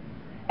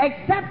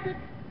 Accept it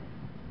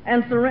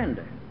and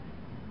surrender.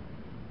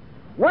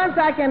 Once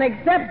I can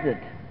accept it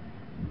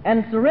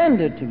and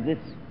surrender to this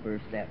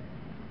first step,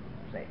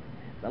 say,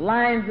 the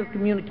lines of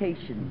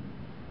communication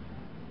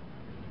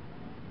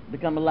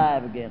become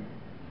alive again.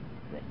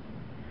 Say.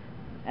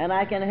 And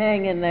I can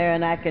hang in there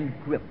and I can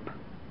grip.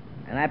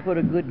 And I put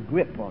a good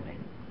grip on it.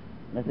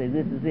 And I say,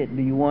 this is it.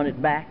 Do you want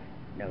it back?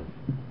 No.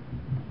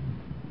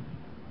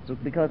 So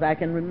because I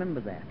can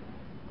remember that.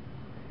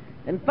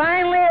 And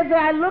finally, as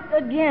I look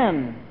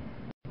again,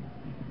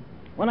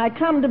 when I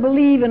come to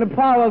believe in a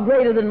power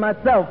greater than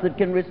myself that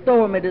can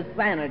restore me to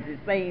sanity,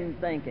 sane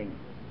thinking.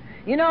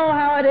 You know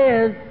how it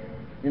is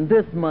in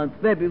this month,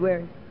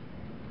 February?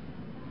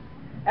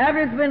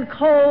 After it's been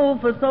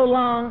cold for so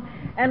long,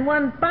 and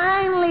one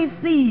finally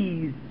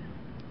sees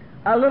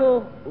a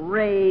little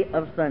ray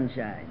of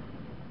sunshine.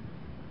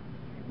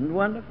 Isn't it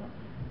wonderful?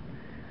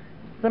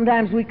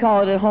 Sometimes we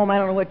call it at home, I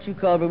don't know what you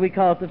call it, but we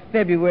call it the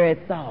February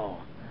thaw.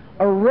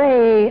 A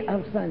ray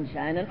of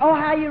sunshine. And oh,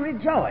 how you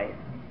rejoice,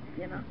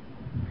 you know.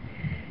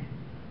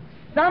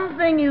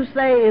 Something you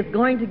say is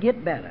going to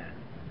get better.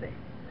 See?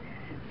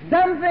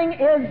 Something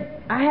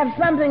is, I have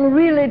something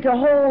really to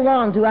hold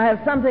on to. I have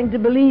something to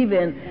believe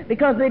in,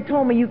 because they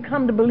told me you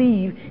come to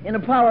believe in a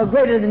power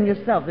greater than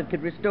yourself that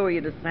could restore you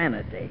to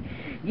sanity.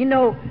 You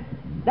know,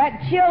 that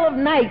chill of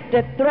night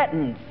that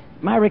threatens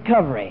my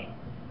recovery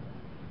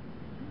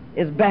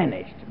is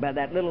banished by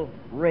that little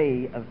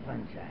ray of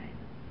sunshine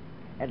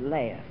at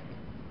last.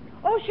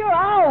 Oh, sure,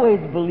 I always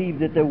believed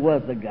that there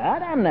was a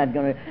God. I'm not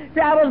going to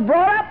say I was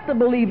brought up to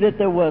believe that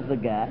there was a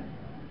God.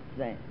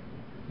 Say,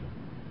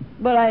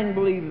 but I didn't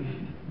believe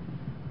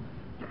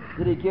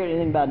that he cared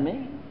anything about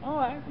me.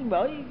 Oh,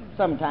 well,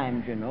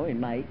 sometimes, you know, he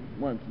might,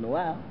 once in a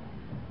while.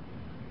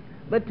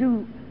 But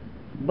to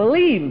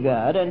believe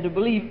God and to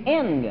believe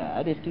in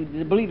God is to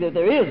believe that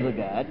there is a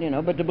God, you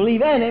know, but to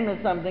believe in him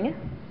is something else.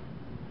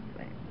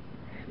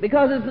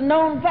 Because it's a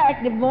known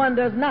fact if one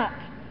does not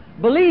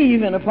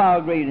believe in a power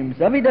greater than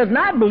himself, he does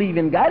not believe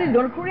in God, he's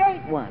going to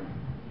create one.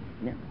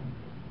 Yeah.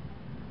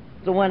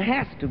 So one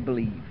has to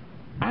believe.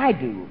 I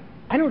do.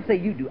 I don't say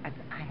you do. I say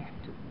I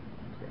have to.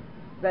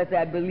 That's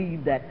I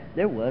believe that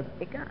there was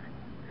a God.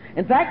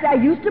 In fact, I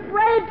used to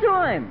pray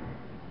to him.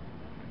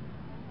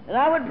 And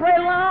I would pray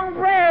long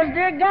prayers,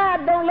 dear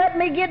God, don't let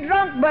me get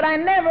drunk, but I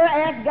never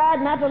asked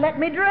God not to let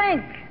me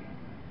drink.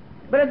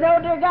 But I said,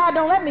 oh, dear God,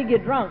 don't let me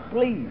get drunk,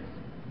 please.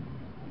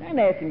 I didn't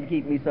ask him to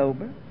keep me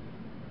sober.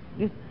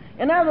 Just,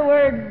 in other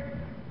words,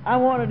 I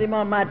wanted him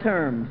on my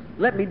terms.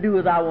 Let me do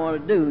as I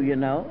want to do, you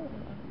know.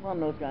 I want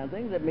those kind of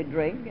things. Let me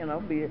drink, you know,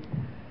 be a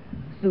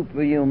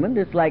superhuman.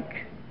 Just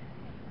like,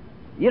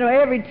 you know,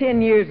 every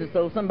 10 years or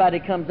so, somebody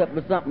comes up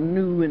with something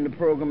new in the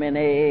program in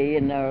AA,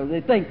 and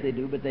they think they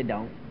do, but they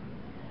don't.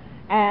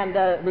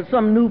 And with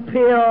some new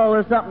pill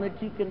or something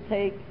that you can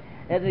take.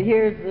 As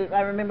here's,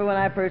 I remember when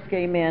I first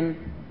came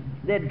in,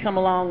 they'd come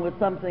along with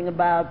something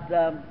about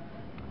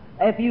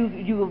if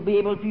you will be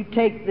able, if you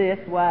take this,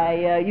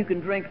 why you can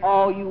drink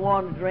all you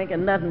want to drink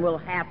and nothing will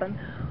happen.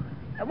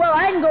 Well,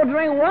 I can go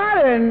drink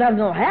water and nothing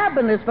will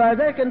happen as far as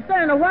they're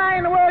concerned. Now, why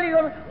in the world are you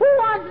going? Who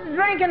wants to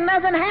drink and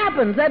nothing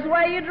happens? That's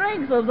why you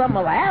drink, so something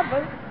will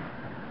happen.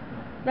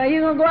 Now,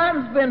 you're going to go out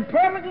and spend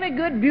perfectly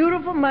good,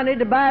 beautiful money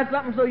to buy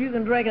something so you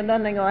can drink and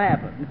nothing will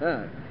happen.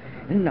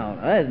 No,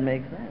 that doesn't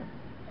make sense.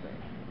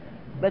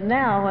 But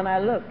now, when I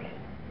look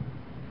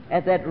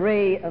at that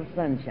ray of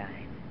sunshine,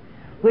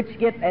 which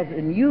get, as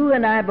in you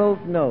and I both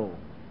know,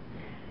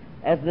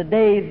 as the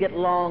days get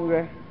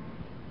longer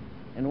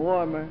and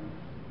warmer,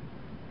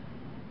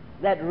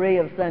 that ray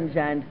of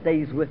sunshine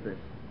stays with us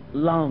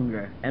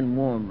longer and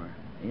warmer,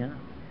 you know.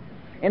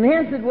 And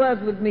hence it was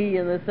with me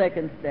in the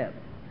second step.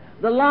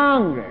 The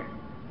longer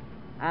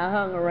I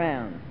hung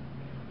around,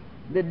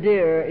 the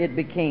dearer it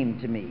became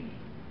to me.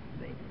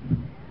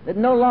 That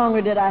no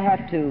longer did I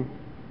have to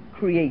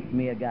create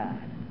me a God,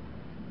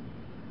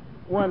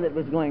 one that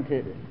was going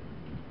to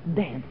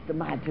dance to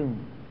my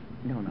tune.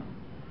 No.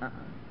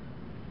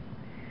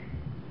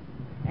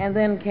 And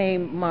then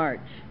came March.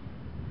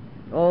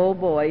 Oh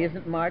boy,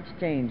 isn't March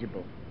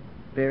changeable?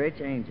 Very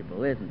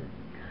changeable, isn't it?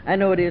 I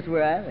know it is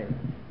where I live.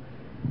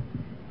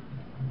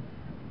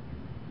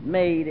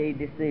 Made a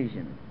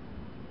decision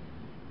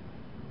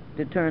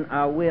to turn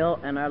our will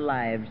and our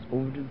lives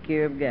over to the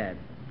care of God.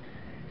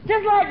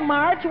 Just like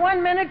March,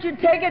 one minute you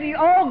take it,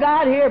 oh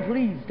God, here,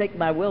 please take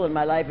my will and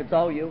my life, it's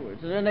all yours.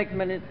 And the next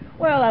minute,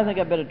 well, I think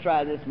I better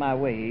try this my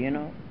way, you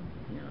know.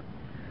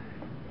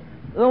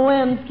 The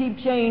winds keep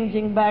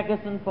changing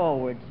backwards and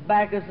forwards,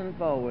 backwards and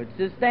forwards.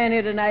 To stand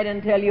here tonight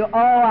and tell you, oh,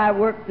 I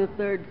worked the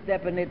third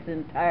step in its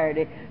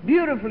entirety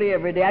beautifully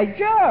every day.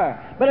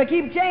 Sure, but I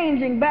keep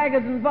changing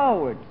backwards and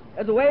forwards. I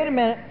said, wait a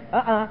minute,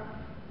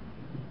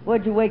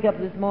 What'd you wake up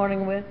this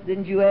morning with?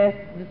 Didn't you ask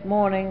this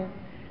morning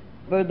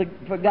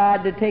for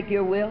God to take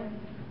your will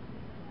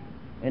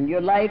and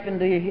your life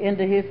into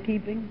His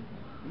keeping?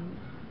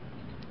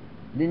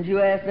 Didn't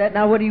you ask that?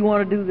 Now what do you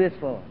want to do this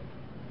for?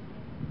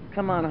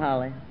 Come on,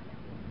 Holly.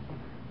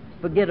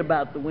 Forget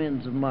about the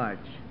winds of March.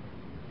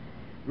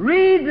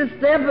 Read the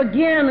step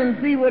again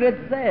and see what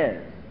it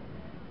says.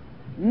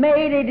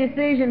 Made a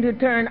decision to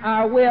turn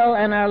our will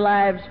and our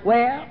lives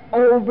where?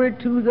 Over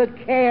to the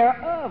care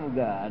of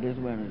God, is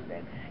what it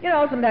says. You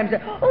know, sometimes say,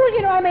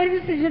 I made a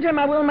decision to turn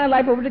my will and my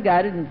life over to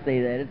God. It didn't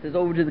say that. It says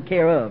over to the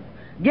care of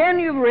Again,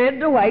 you've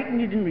read the white and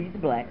you didn't read the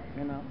black,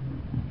 you know.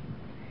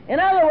 In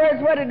other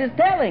words, what it is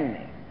telling me,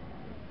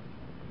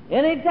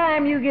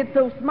 anytime you get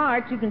so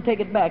smart, you can take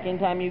it back.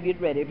 Anytime you get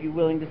ready, if you're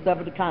willing to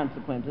suffer the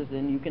consequences,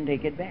 then you can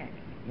take it back,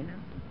 you know.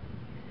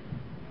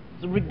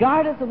 So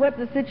regardless of what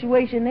the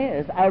situation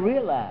is, I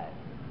realize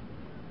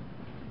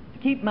to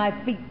keep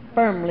my feet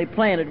firmly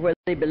planted where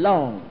they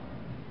belong,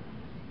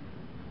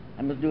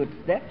 I must do what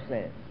the step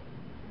says.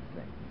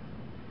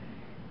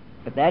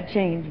 But that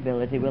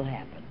changeability will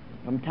happen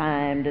from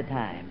time to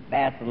time,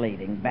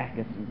 vacillating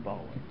backwards and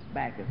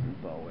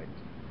forwards.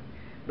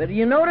 But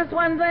you notice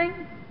one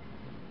thing?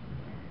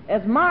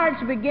 As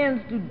March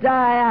begins to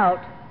die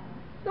out,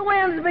 the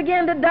winds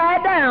begin to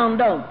die down,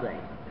 don't they?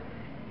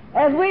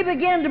 As we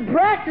begin to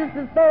practice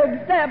the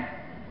third step,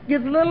 it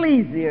gets a little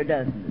easier,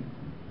 doesn't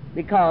it?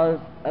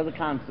 Because of the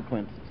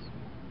consequences.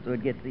 So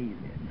it gets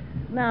easier.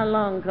 Now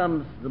along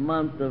comes the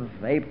month of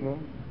April.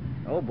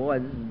 Oh boy,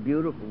 this is a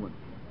beautiful one,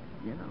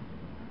 you know.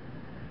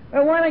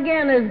 Well, one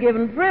again is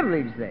given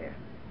privilege there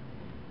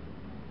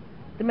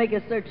to make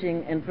a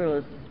searching and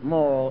fearless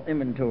moral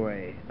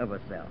inventory of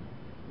herself.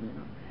 You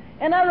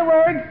know. In other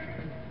words,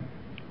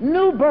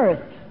 new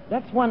birth.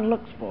 That's one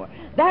looks for.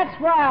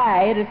 That's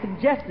why it is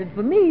suggested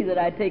for me that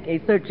I take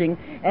a searching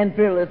and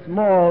fearless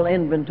moral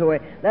inventory,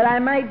 that I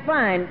might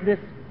find this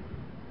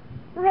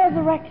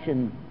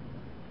resurrection.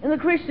 In the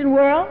Christian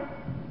world,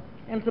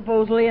 and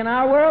supposedly in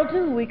our world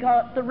too, we call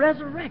it the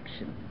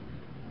resurrection.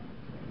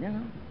 You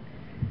know?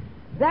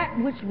 That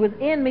which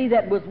within me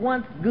that was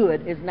once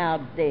good is now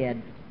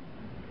dead.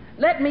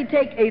 Let me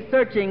take a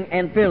searching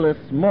and fearless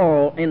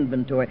moral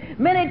inventory.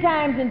 Many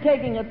times in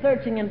taking a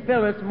searching and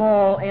fearless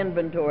moral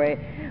inventory,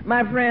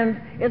 my friends,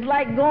 it's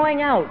like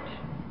going out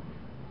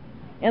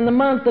in the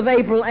month of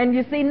April and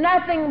you see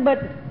nothing but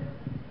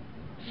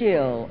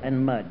chill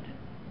and mud.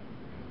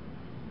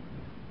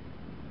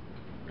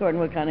 According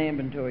to what kind of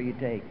inventory you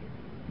take.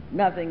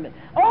 Nothing but,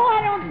 oh,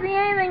 I don't see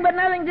anything but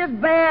nothing just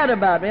bad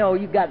about me. Oh,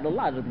 you've got a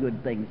lot of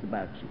good things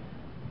about you.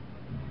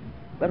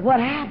 But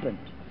what happened?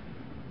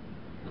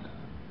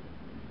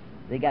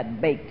 They got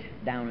baked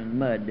down in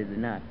mud, did they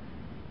not?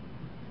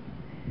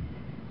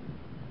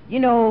 You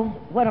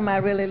know, what am I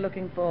really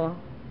looking for?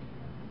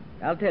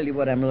 I'll tell you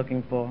what I'm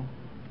looking for.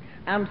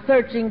 I'm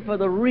searching for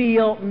the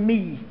real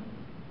me.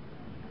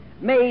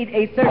 Made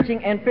a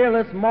searching and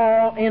fearless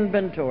moral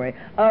inventory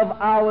of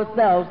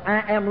ourselves. I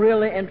am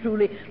really and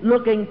truly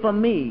looking for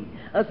me.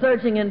 A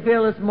searching and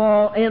fearless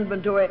moral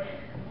inventory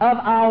of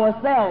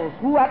ourselves.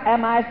 Who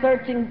am I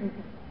searching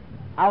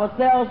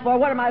ourselves for?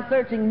 What am I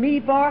searching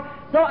me for?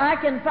 So I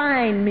can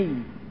find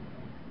me.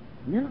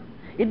 You know?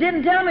 It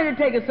didn't tell me to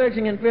take a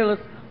searching and fearless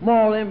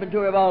moral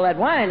inventory of all that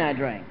wine I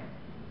drank.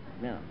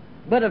 No.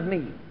 But of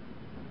me.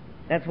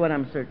 That's what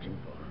I'm searching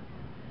for.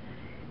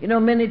 You know,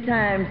 many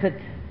times at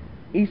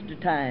Easter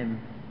time,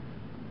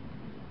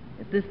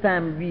 at this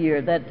time of year,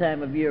 that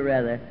time of year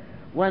rather,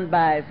 one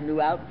buys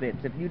new outfits.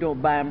 If you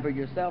don't buy them for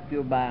yourself,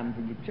 you'll buy them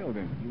for your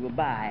children. You will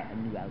buy a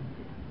new outfit.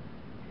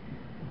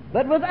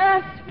 But with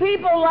us,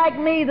 people like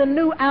me, the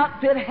new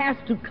outfit has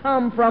to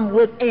come from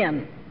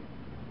within.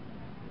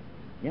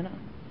 You know?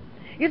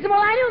 You say, well,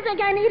 I don't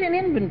think I need an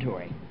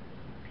inventory.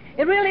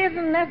 It really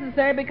isn't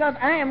necessary because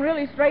I am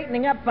really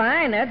straightening up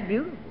fine. That's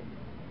beautiful.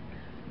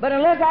 But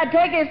unless I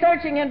take a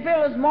searching and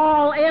fearless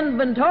moral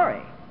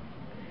inventory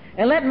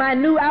and let my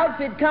new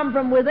outfit come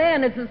from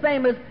within, it's the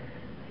same as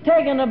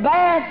taking a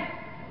bath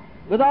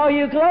with all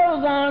your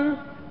clothes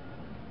on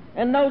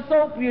and no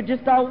soap, you're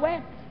just all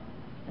wet.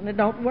 And it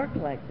don't work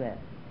like that.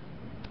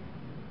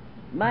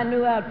 My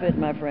new outfit,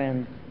 my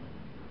friends,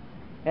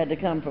 had to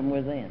come from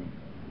within.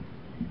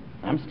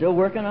 I'm still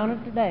working on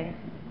it today.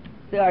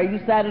 So are you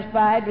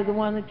satisfied with the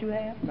one that you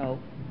have? No.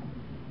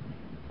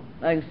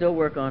 I can still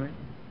work on it.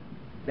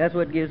 That's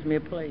what gives me a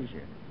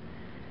pleasure.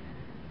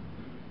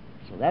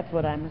 So that's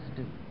what I must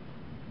do.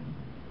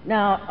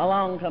 Now,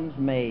 along comes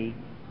May.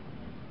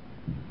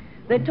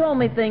 They told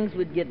me things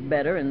would get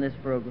better in this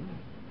program,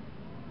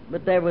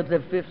 but there was a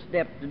fifth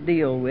step to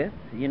deal with,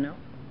 you know.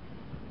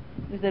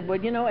 He said,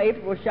 well, you know,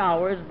 April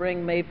showers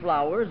bring May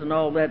flowers and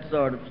all that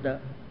sort of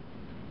stuff.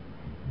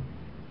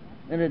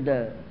 And it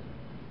does.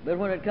 But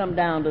when it comes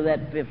down to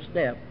that fifth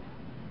step,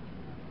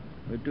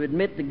 we're to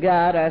admit to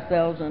God,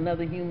 ourselves, and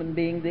another human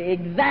being the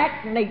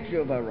exact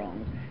nature of our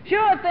wrongs.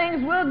 Sure,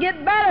 things will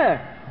get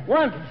better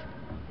once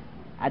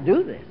I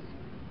do this.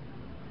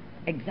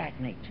 Exact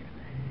nature.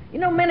 You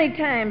know, many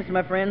times,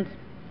 my friends,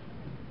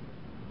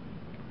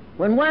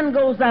 when one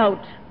goes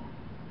out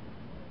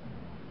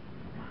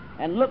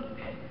and look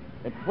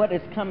at what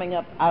is coming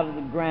up out of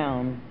the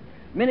ground,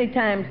 many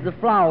times the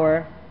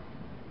flower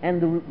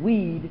and the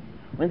weed,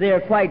 when they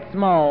are quite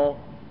small,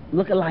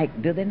 look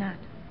alike, do they not?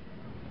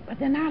 But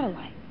they're not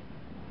alike.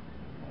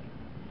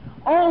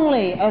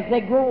 Only as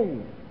they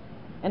grow,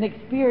 an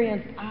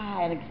experienced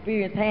eye, an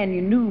experienced hand,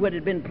 you knew what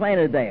had been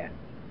planted there.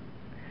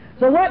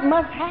 So what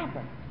must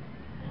happen?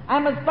 I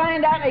must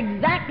find out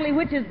exactly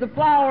which is the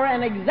flower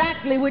and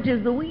exactly which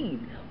is the weed.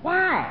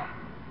 Why?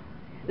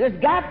 There's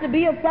got to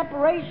be a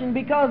separation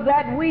because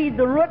that weed,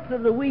 the roots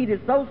of the weed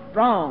is so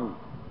strong.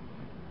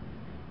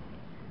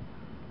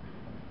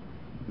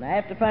 And I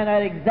have to find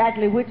out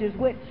exactly which is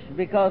which,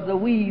 because the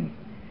weeds,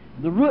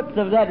 the roots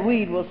of that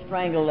weed will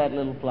strangle that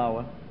little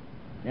flower.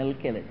 It'll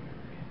kill it.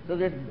 So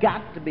there's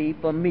got to be,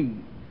 for me,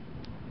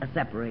 a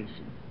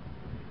separation.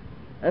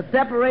 A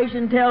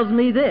separation tells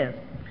me this,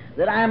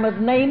 that I must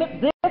name it.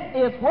 This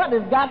is what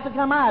has got to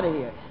come out of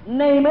here.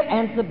 Name it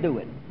and subdue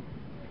it.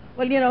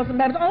 Well,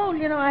 sometimes,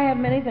 I have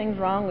many things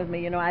wrong with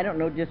me. I don't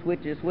know just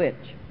which is which.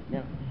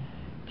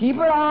 Keep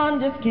it on,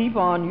 just keep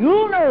on.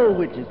 You'll know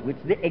which is which,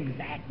 the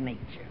exact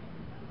nature.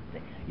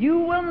 You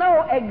will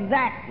know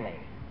exactly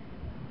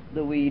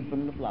the weed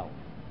from the flower.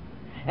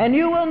 And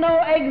you will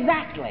know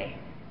exactly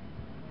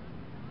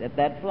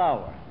that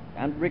flower,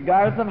 and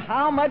regardless of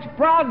how much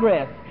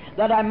progress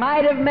that I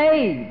might have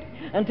made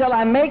until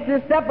I make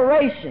this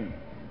separation,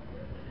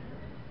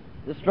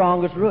 the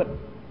strongest root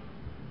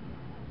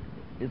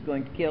is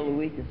going to kill the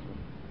weakest one.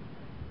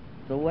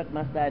 So what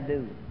must I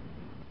do?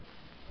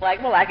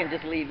 I can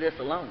just leave this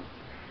alone.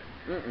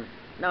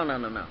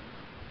 No.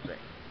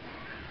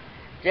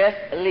 Just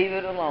leave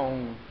it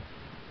alone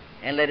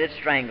and let it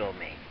strangle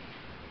me.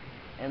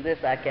 And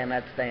this I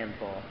cannot stand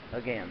for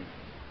again.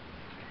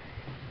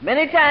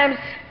 Many times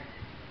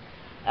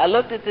I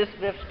looked at this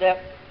fifth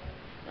step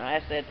and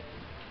I said,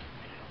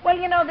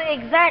 the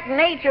exact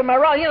nature of my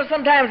wrongs.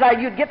 Sometimes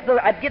I'd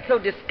get so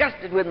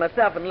disgusted with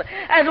myself, and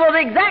I said, the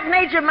exact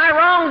nature of my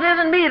wrongs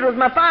isn't me. It was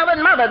my father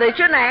and mother. They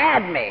shouldn't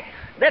have had me.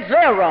 That's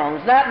their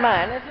wrongs, not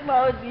mine.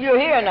 I said, you're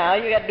here now.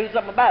 You got to do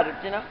something about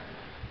it,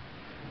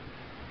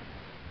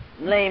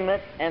 Name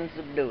it and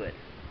subdue it.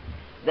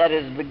 That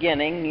is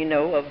beginning,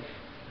 of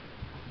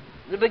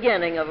the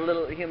beginning of a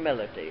little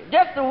humility.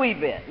 Just a wee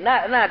bit.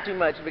 Not too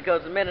much,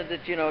 because the minute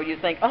that, you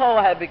think,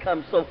 I have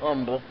become so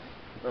humble.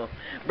 Oh,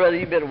 brother,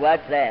 you better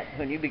watch that.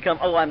 When you become,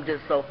 I'm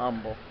just so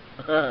humble.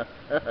 You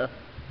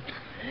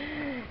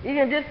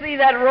can just see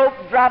that rope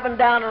dropping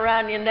down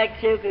around your neck,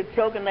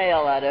 choking the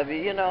hell out of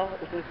you,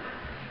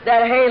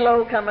 That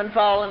halo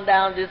falling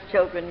down, just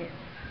choking you.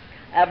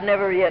 I've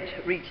never yet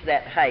reached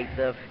that height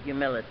of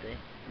humility.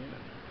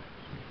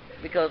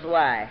 Because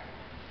why?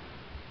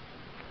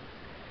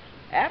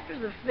 After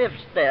the fifth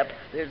step,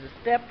 there's a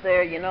step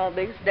there,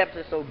 these steps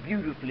are so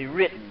beautifully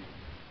written.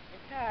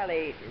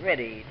 Entirely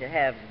ready to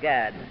have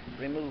God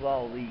remove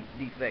all these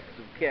defects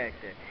of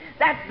character.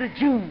 That's the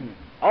June.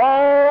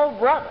 Oh,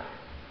 brother.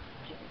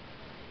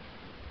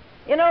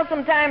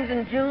 Sometimes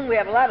in June we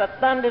have a lot of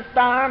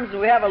thunderstorms,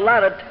 we have a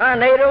lot of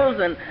tornadoes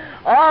and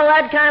all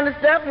that kind of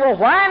stuff. Well,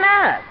 why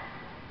not?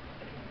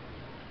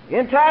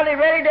 You're entirely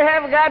ready to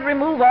have God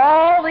remove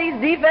all these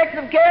defects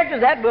of character.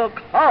 That will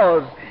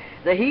cause,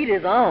 the heat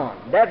is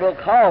on, that will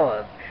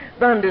cause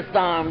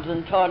thunderstorms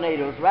and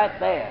tornadoes right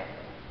there.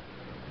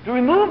 To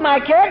remove my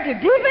character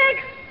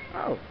defects?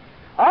 Oh,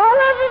 all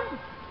of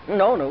them?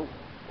 No,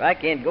 I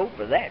can't go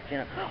for that,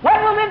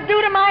 What will this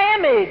do to my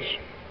image?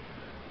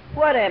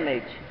 What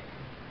image?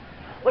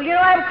 Well,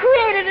 I've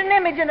created an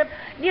image, and,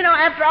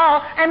 after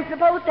all, I'm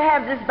supposed to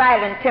have this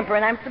violent temper,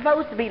 and I'm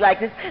supposed to be like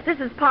this. This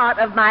is part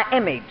of my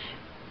image.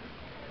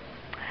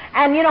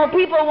 And,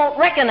 people won't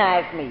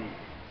recognize me.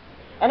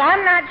 And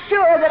I'm not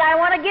sure that I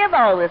want to give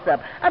all this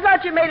up. I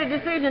thought you made a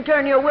decision to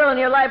turn your will and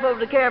your life over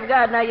to the care of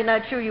God. Now you're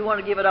not sure you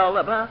want to give it all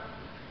up, huh?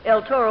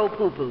 El Toro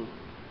poo-poo.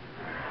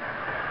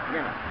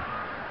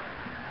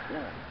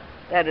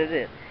 That is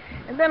it.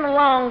 And then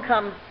along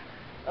comes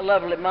a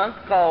lovely month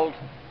called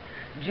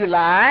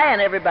July, and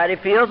everybody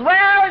feels,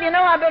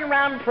 I've been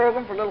around the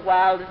program for a little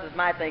while. This is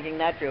my thinking,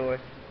 not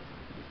yours.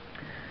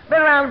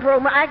 Been around the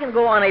program. I can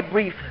go on a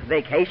brief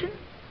vacation.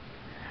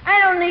 I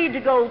don't need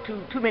to go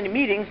to too many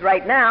meetings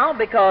right now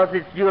because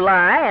it's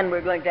July and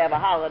we're going to have a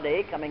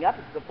holiday coming up.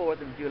 It's the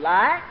 4th of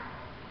July.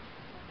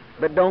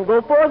 But don't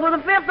go 4th or the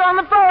 5th on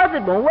the 4th.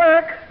 It won't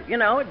work.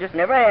 It just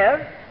never has.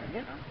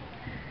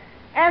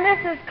 And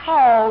this is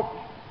called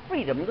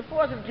freedom. The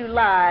 4th of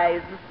July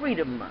is the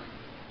freedom month.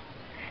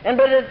 And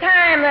by the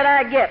time that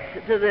I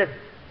get to this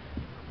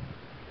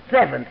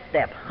 7th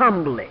step,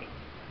 humbly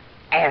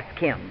ask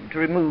Him to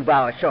remove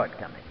our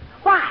shortcomings.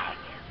 Why?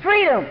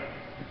 Freedom.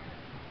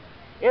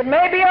 It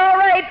may be all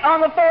right on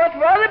the 4th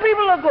for other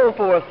people to go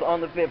forth on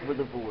the 5th or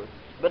the 4th,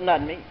 but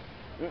not me.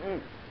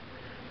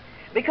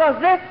 Because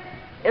this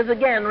is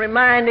again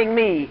reminding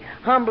me,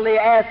 humbly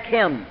ask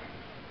Him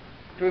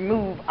to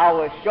remove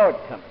our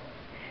shortcomings.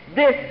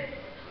 This,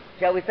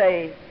 shall we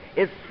say,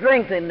 is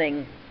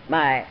strengthening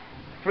my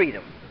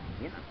freedom.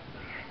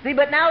 See,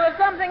 but now there's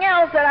something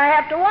else that I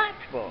have to watch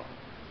for.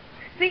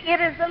 See, it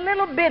is the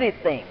little bitty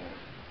things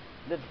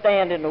that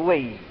stand in the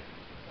way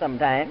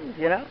sometimes,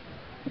 a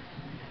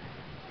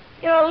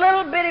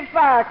little bitty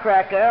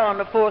firecracker on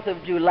the 4th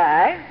of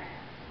July.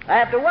 I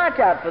have to watch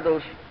out for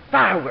those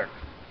fireworks.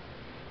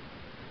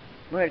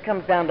 When it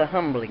comes down to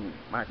humbling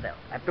myself,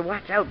 I have to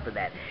watch out for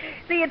that.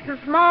 See, it's the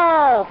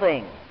small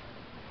things.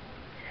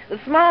 The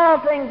small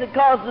things that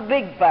cause the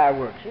big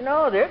fireworks.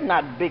 They're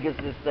not big as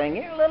this thing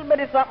here. A little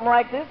bitty something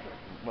like this.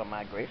 Well,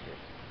 my gracious.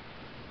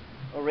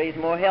 Will raise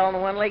more hell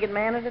than a one-legged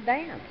man at a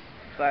dance,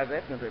 as far as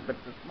that's concerned. But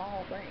it's the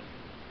small things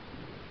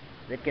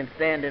that can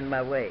stand in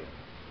my way.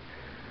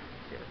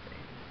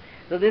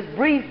 So this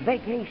brief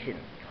vacation,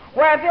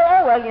 where I feel,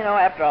 oh, well,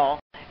 after all.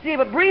 See,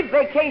 a brief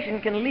vacation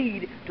can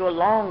lead to a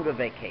longer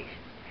vacation.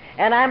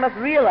 And I must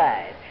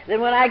realize that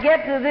when I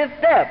get to this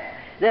step,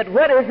 that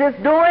what is this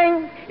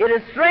doing? It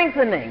is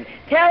strengthening,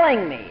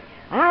 telling me,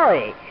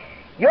 Holly,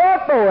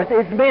 your fourth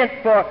is meant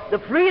for the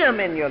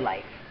freedom in your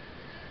life.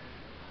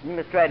 You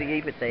must try to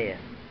keep it there.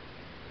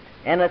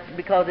 And it's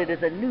because it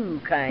is a new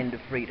kind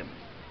of freedom.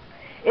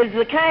 It's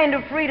the kind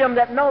of freedom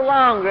that no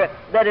longer,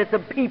 that it's a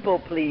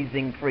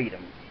people-pleasing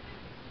freedom.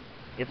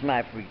 It's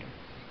my freedom,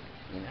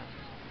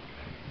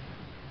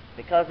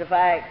 Because if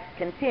I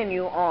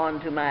continue on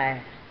to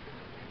my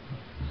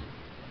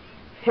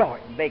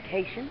short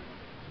vacation,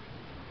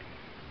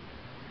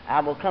 I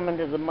will come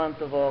into the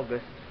month of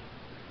August,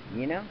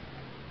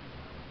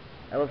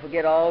 I will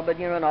forget all, but,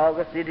 in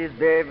August it is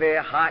very,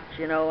 very hot,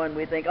 and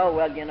we think, oh,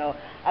 well,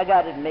 I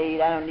got it made.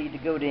 I don't need to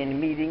go to any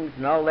meetings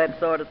and all that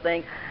sort of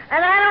thing.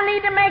 And I don't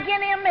need to make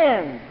any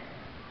amends.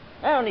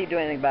 I don't need to do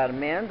anything about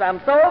amends.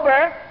 I'm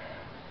sober,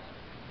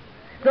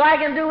 so I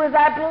can do as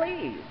I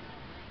please.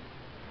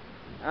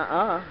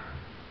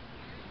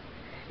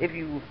 If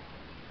you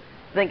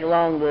think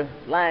along the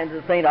lines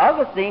of St.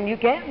 Augustine, you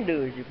can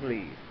do as you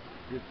please.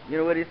 You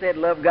know what he said?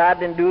 Love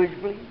God, then do as you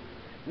please.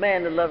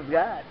 Man that loves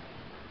God,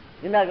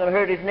 you're not going to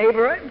hurt his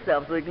neighbor or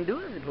himself, so he can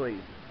do as he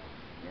please.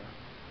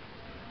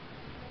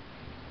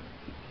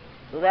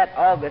 So that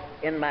August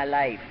in my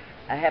life,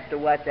 I have to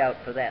watch out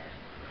for that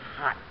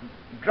hot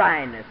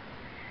dryness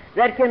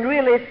that can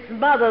really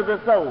smother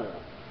the soul,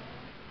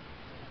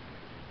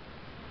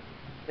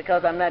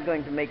 because I'm not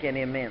going to make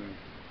any amends.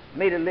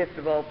 Made a list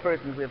of all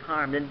persons we've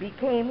harmed and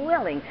became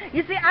willing.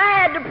 You see, I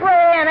had to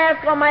pray and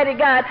ask Almighty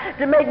God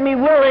to make me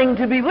willing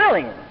to be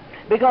willing,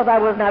 because I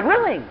was not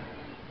willing.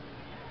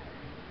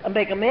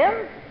 Make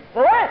amends?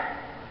 For what?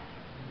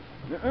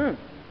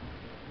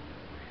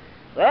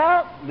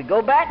 Well, we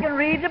go back and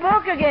read the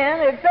book again.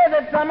 It said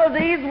that some of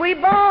these we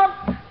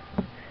balked.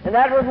 And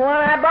that was one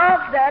I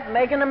balked at,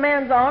 making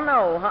amends. Oh,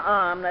 no,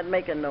 I'm not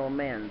making no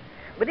amends.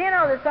 But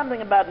there's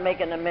something about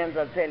making amends.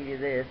 I'll tell you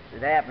this.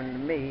 It happened to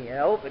me. I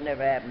hope it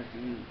never happens to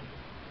you.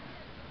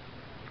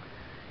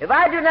 If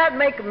I do not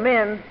make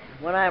amends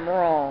when I'm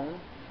wrong,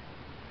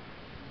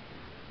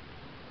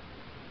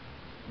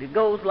 it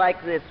goes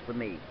like this for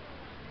me.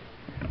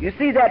 You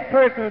see that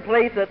person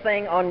place a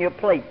thing on your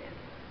plate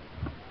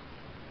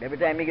every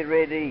time you get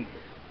ready to eat.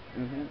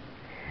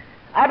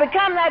 I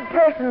become that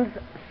person's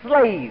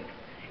slave.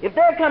 If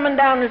they're coming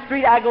down the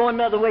street, I go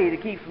another way to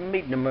keep from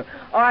meeting them. Or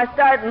I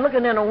start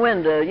looking in a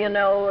window,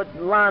 at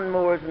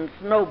lawnmowers and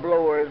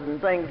snowblowers and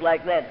things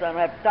like that, so I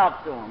don't have to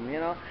talk to them,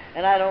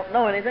 And I don't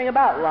know anything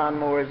about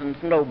lawnmowers and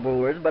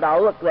snowblowers, but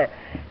I'll look there.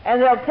 And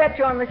they'll touch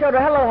you on the shoulder.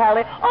 Hello,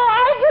 Holly. Oh,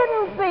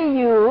 I didn't see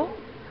you.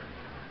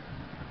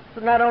 So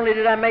not only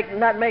did I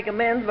not make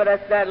amends, but I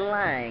started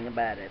lying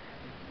about it.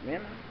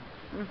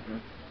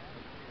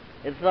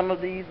 And some of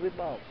these we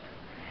balked.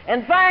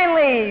 And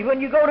finally,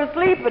 when you go to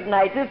sleep at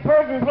night, this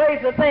person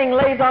plays a thing,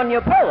 lays on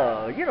your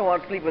pillow. You don't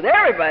want to sleep with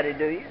everybody,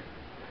 do you?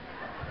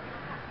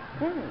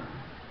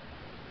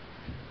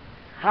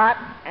 Hot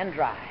and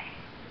dry.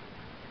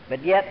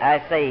 But yet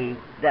I say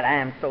that I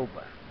am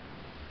sober.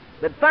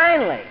 But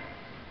finally,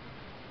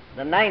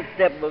 the ninth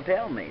step will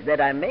tell me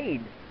that I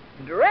made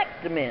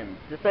direct amends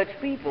to such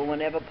people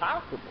whenever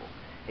possible,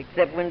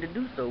 except when to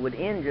do so would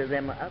injure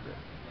them or others.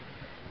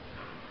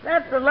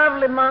 That's the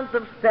lovely month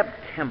of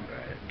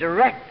September,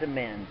 direct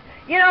amends.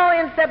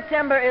 In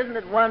September, isn't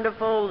it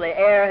wonderful? The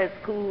air has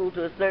cooled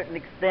to a certain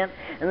extent,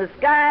 and the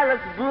sky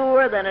looks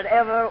bluer than it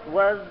ever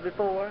was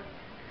before.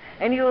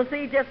 And you'll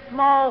see just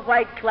small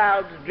white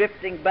clouds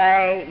drifting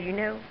by,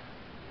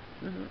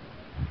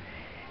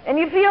 And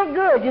you feel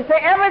good. You say,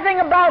 everything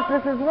about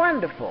this is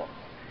wonderful.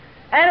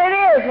 And it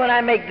is when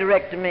I make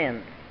direct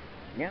amends.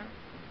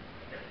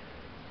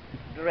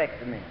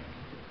 Direct amends.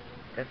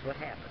 That's what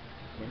happens,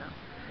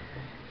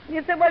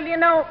 You say, well,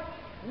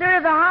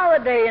 there's a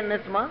holiday in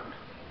this month.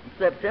 In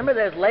September,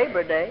 there's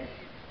Labor Day.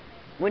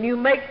 When you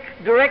make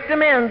direct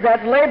amends,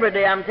 that's Labor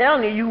Day. I'm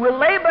telling you, you will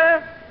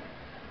labor.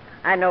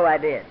 I know I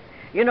did.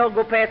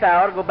 Go past, I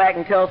ought to go back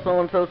and tell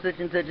so-and-so such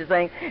and such a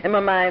thing. And my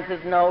mind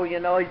says, no,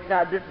 it's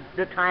not,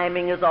 the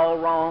timing is all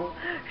wrong.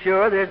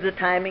 Sure, the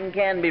timing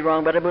can be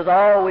wrong, but it was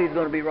always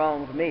going to be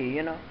wrong for me,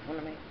 you know what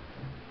I mean?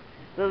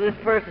 So this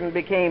person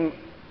became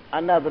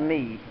another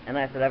me, and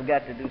I said, I've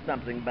got to do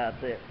something about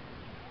this.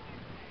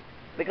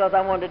 Because I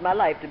wanted my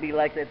life to be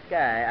like that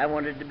sky. I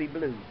wanted it to be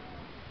blue.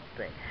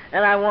 See?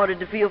 And I wanted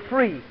to feel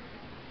free.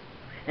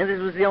 And this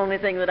was the only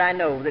thing that I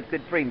know that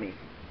could free me.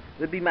 It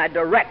would be my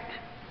direct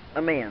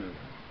amends.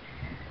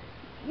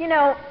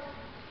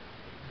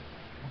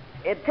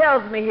 It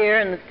tells me here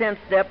in the 10th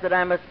step that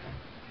I must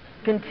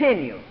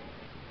continue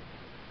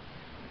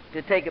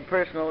to take a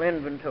personal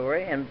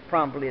inventory and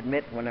promptly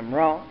admit when I'm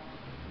wrong.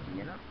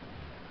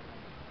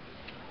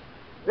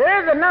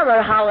 There's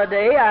another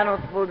holiday. I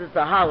don't suppose it's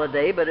a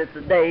holiday, but it's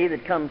a day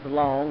that comes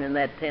along in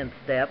that 10th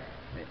step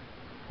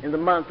in the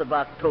month of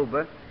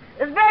October.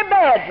 It's very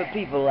bad for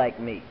people like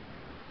me.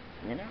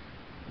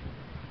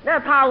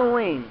 That's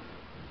Halloween.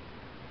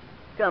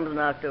 comes in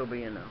October,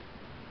 you know.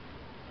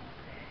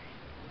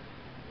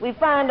 We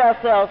find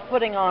ourselves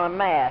putting on a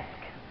mask.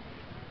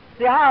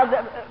 See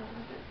how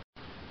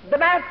the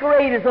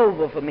masquerade is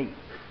over for me.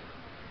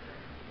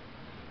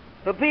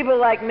 For people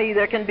like me,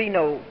 there can be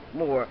no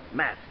more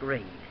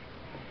masquerade.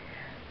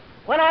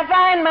 When I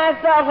find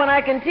myself, when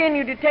I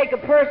continue to take a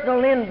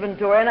personal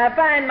inventory, and I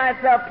find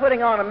myself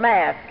putting on a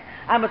mask,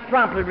 I must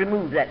promptly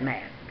remove that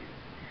mask.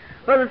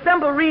 For the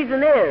simple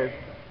reason is,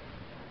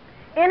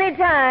 any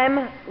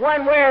time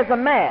one wears a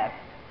mask,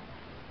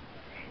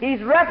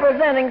 he's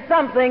representing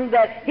something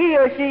that he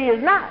or she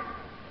is not.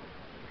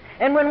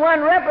 And when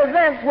one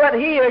represents what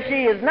he or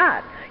she is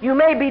not, you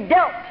may be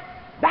dealt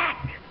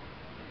back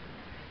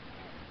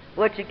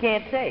what you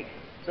can't take.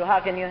 So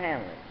how can you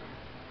handle it?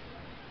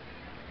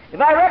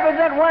 If I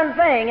represent one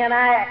thing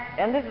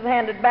and this is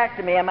handed back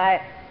to me, am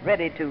I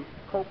ready to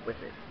cope with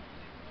it?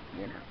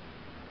 You know.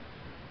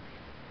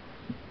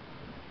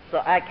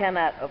 So I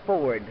cannot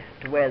afford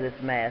to wear this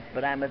mask,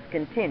 but I must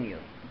continue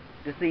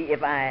to see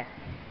if I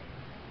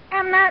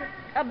am not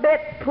a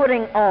bit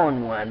putting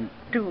on one,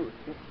 to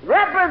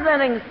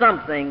representing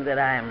something that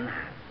I am not,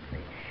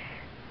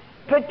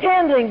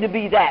 pretending to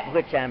be that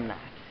which I'm not.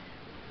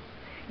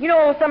 You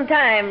know,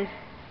 sometimes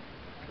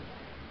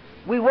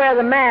we wear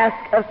the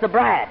mask of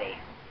sobriety.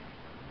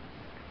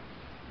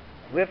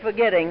 We're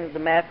forgetting the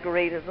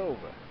masquerade is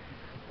over.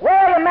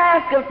 Wear the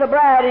mask of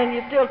sobriety and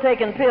you're still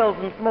taking pills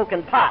and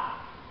smoking pot.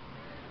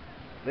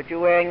 But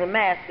you're wearing the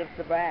mask of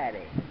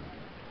sobriety.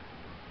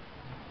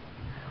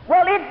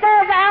 Well, it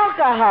says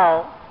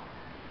alcohol,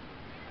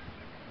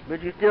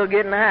 but you're still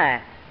getting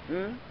high.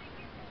 Well,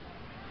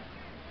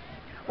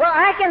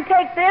 I can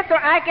take this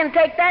or I can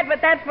take that,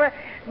 but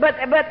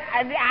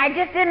I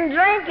just didn't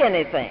drink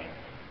anything.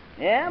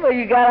 Yeah, but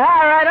you got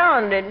high right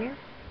on, didn't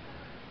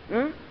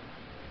you?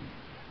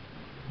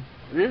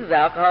 This is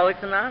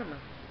Alcoholics Anonymous,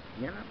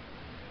 you know.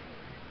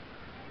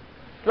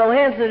 So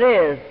hence it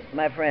is,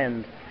 my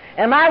friends.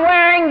 Am I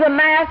wearing the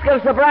mask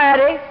of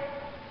sobriety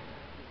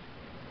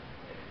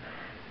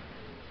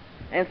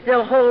and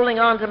still holding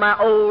on to my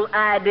old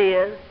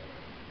ideas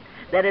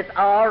that it's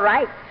all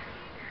right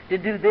to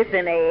do this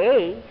in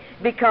AA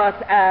because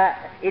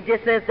it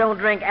just says don't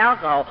drink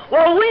alcohol?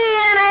 Well, we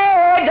in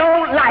AA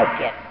don't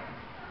like it.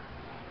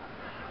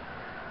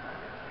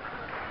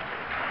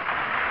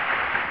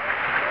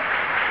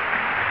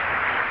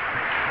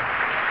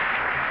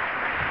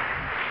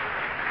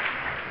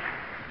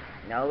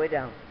 No, we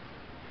don't.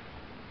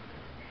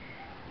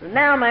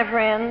 Now, my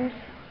friends,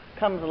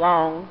 comes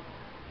along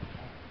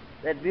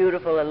that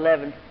beautiful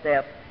 11th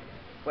step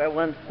where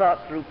one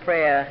sought through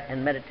prayer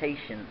and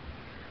meditation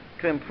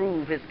to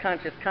improve his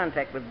conscious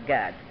contact with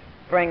God,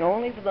 praying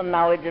only for the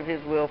knowledge of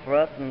His will for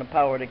us and the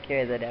power to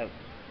carry that out.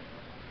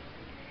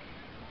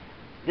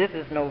 This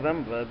is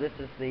November. This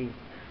is the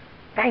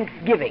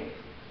Thanksgiving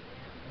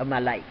of my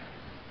life.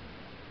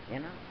 You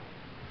know?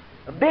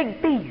 A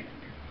big feast.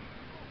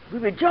 We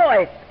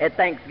rejoice at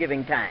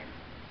Thanksgiving time.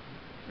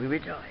 We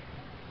rejoice.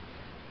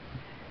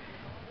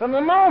 From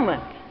the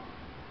moment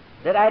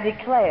that I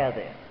declare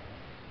this,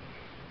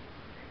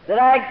 that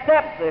I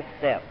accept this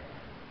step,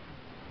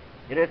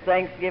 it is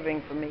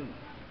Thanksgiving for me.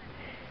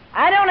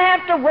 I don't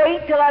have to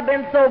wait till I've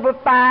been sober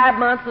 5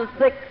 months or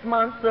 6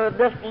 months or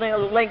this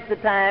length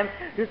of time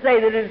to say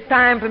that it's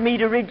time for me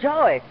to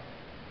rejoice.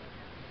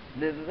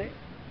 This is it.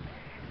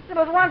 There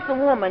was once a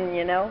woman,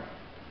 you know.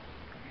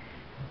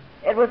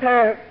 It was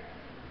her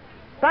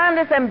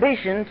fondest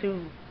ambition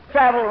to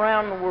travel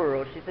around the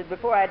world. She said,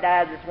 before I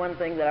die, there's one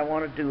thing that I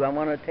want to do. I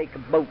want to take a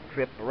boat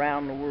trip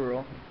around the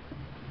world.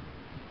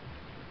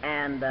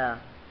 And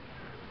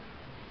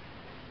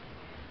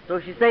so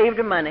she saved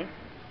her money.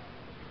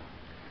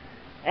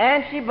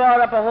 And she bought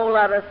up a whole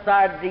lot of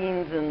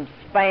sardines and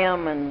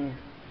Spam and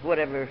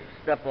whatever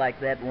stuff like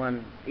that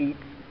one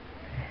eats.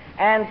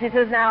 And she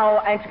says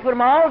and she put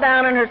them all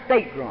down in her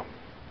stateroom.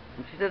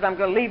 And she says, I'm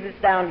going to leave this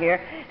down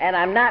here, and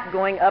I'm not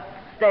going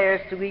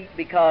upstairs to eat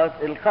because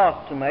it'll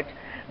cost too much.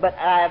 But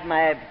I have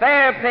my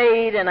fare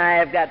paid, and I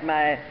have got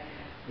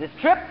this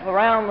trip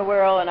around the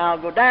world, and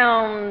I'll go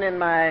down in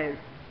my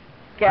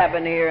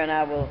cabin here, and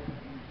I will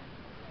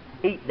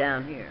eat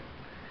down here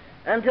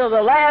until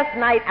the last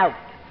night out.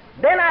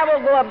 Then I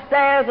will go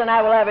upstairs, and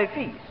I will have a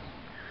feast.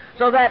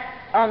 So that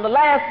on the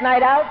last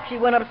night out, she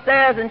went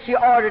upstairs, and she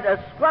ordered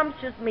a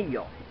scrumptious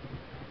meal.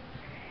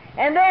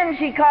 And then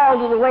she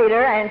called to the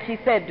waiter, and she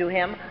said to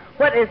him,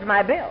 what is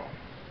my bill?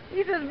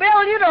 He says,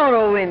 Bill, you don't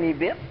owe any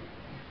bill.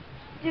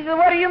 She said,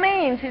 what do you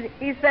mean?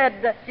 She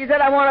said,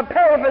 I want to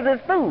pay for this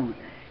food.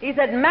 He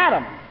said,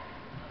 Madam,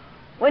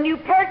 when you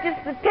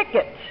purchased the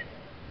ticket,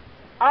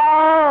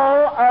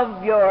 all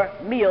of your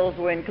meals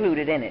were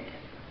included in it.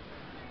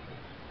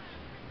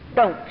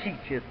 Don't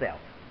cheat yourself.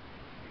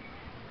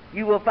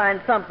 You will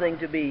find something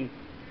to be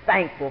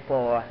thankful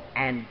for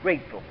and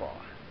grateful for.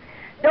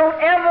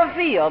 Don't ever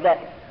feel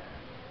that,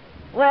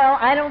 well,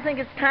 I don't think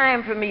it's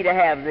time for me to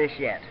have this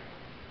yet.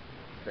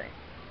 See,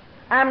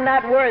 I'm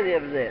not worthy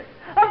of this.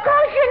 Of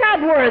course you're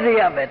not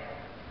worthy of it.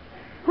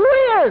 Who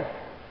is?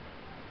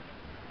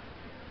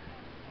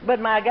 But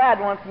my God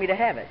wants me to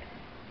have it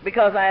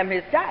because I am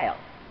his child.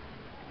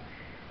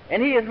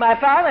 And he is my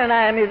father and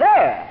I am his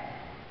heir.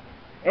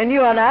 And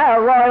you and I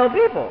are royal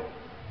people.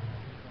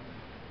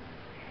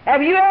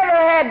 Have you ever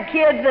had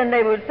kids and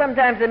they would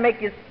sometimes they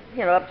make you,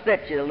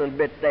 upset you a little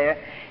bit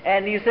there.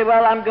 And you say,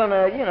 well, I'm going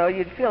to,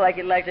 you'd feel like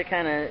you'd like to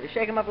kind of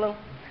shake them up a little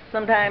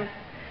sometimes.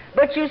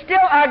 But you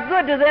still are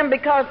good to them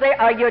because they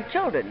are your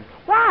children.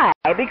 Why?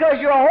 Because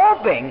you're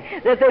hoping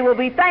that they will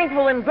be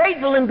thankful and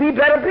grateful and be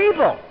better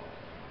people.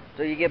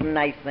 So you give them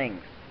nice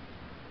things.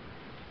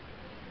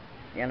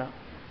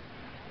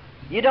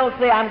 You don't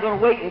say, I'm going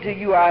to wait until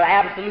you are an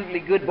absolutely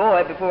good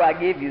boy before I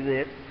give you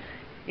this.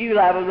 You'll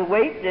have to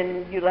wait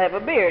and you'll have a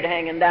beard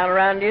hanging down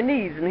around your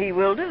knees, and he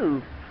will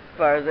do, as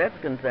far as that's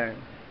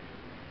concerned.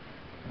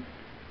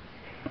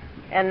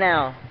 And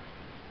now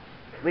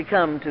we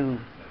come to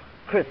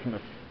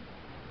Christmas,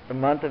 the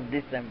month of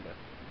December.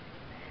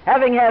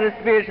 Having had a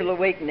spiritual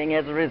awakening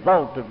as a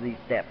result of these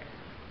steps,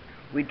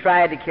 we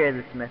try to carry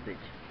this message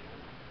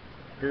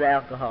to the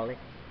alcoholic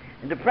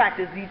and to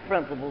practice these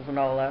principles in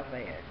all our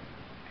affairs.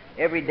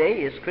 Every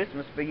day is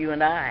Christmas for you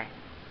and I.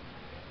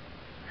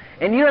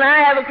 And you and I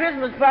have a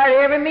Christmas party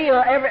every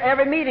meal,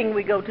 every meeting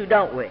we go to,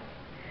 don't we?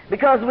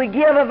 Because we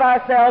give of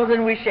ourselves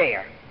and we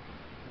share.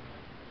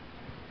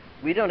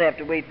 We don't have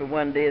to wait for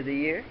one day of the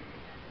year.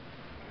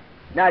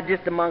 Not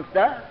just amongst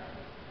us.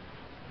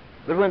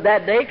 But when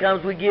that day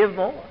comes, we give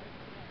more.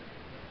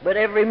 But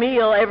every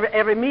meal,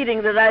 every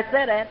meeting that I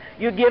sit at,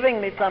 you're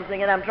giving me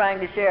something, and I'm trying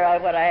to share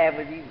what I have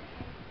with you.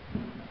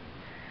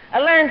 I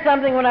learned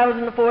something when I was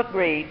in the 4th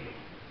grade.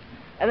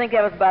 I think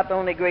that was about the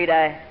only grade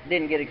I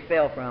didn't get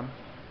expelled from.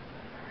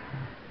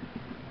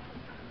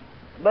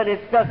 But it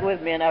stuck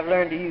with me, and I've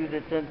learned to use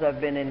it since I've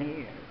been in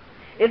here.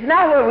 It's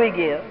not what we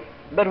give,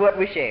 but what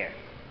we share.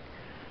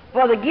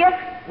 For the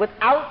gift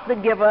without the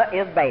giver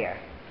is bare.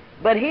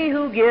 But he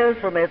who gives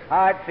from his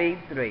heart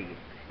feeds 3,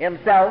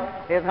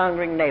 himself, his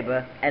hungering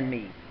neighbor, and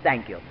me.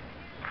 Thank you.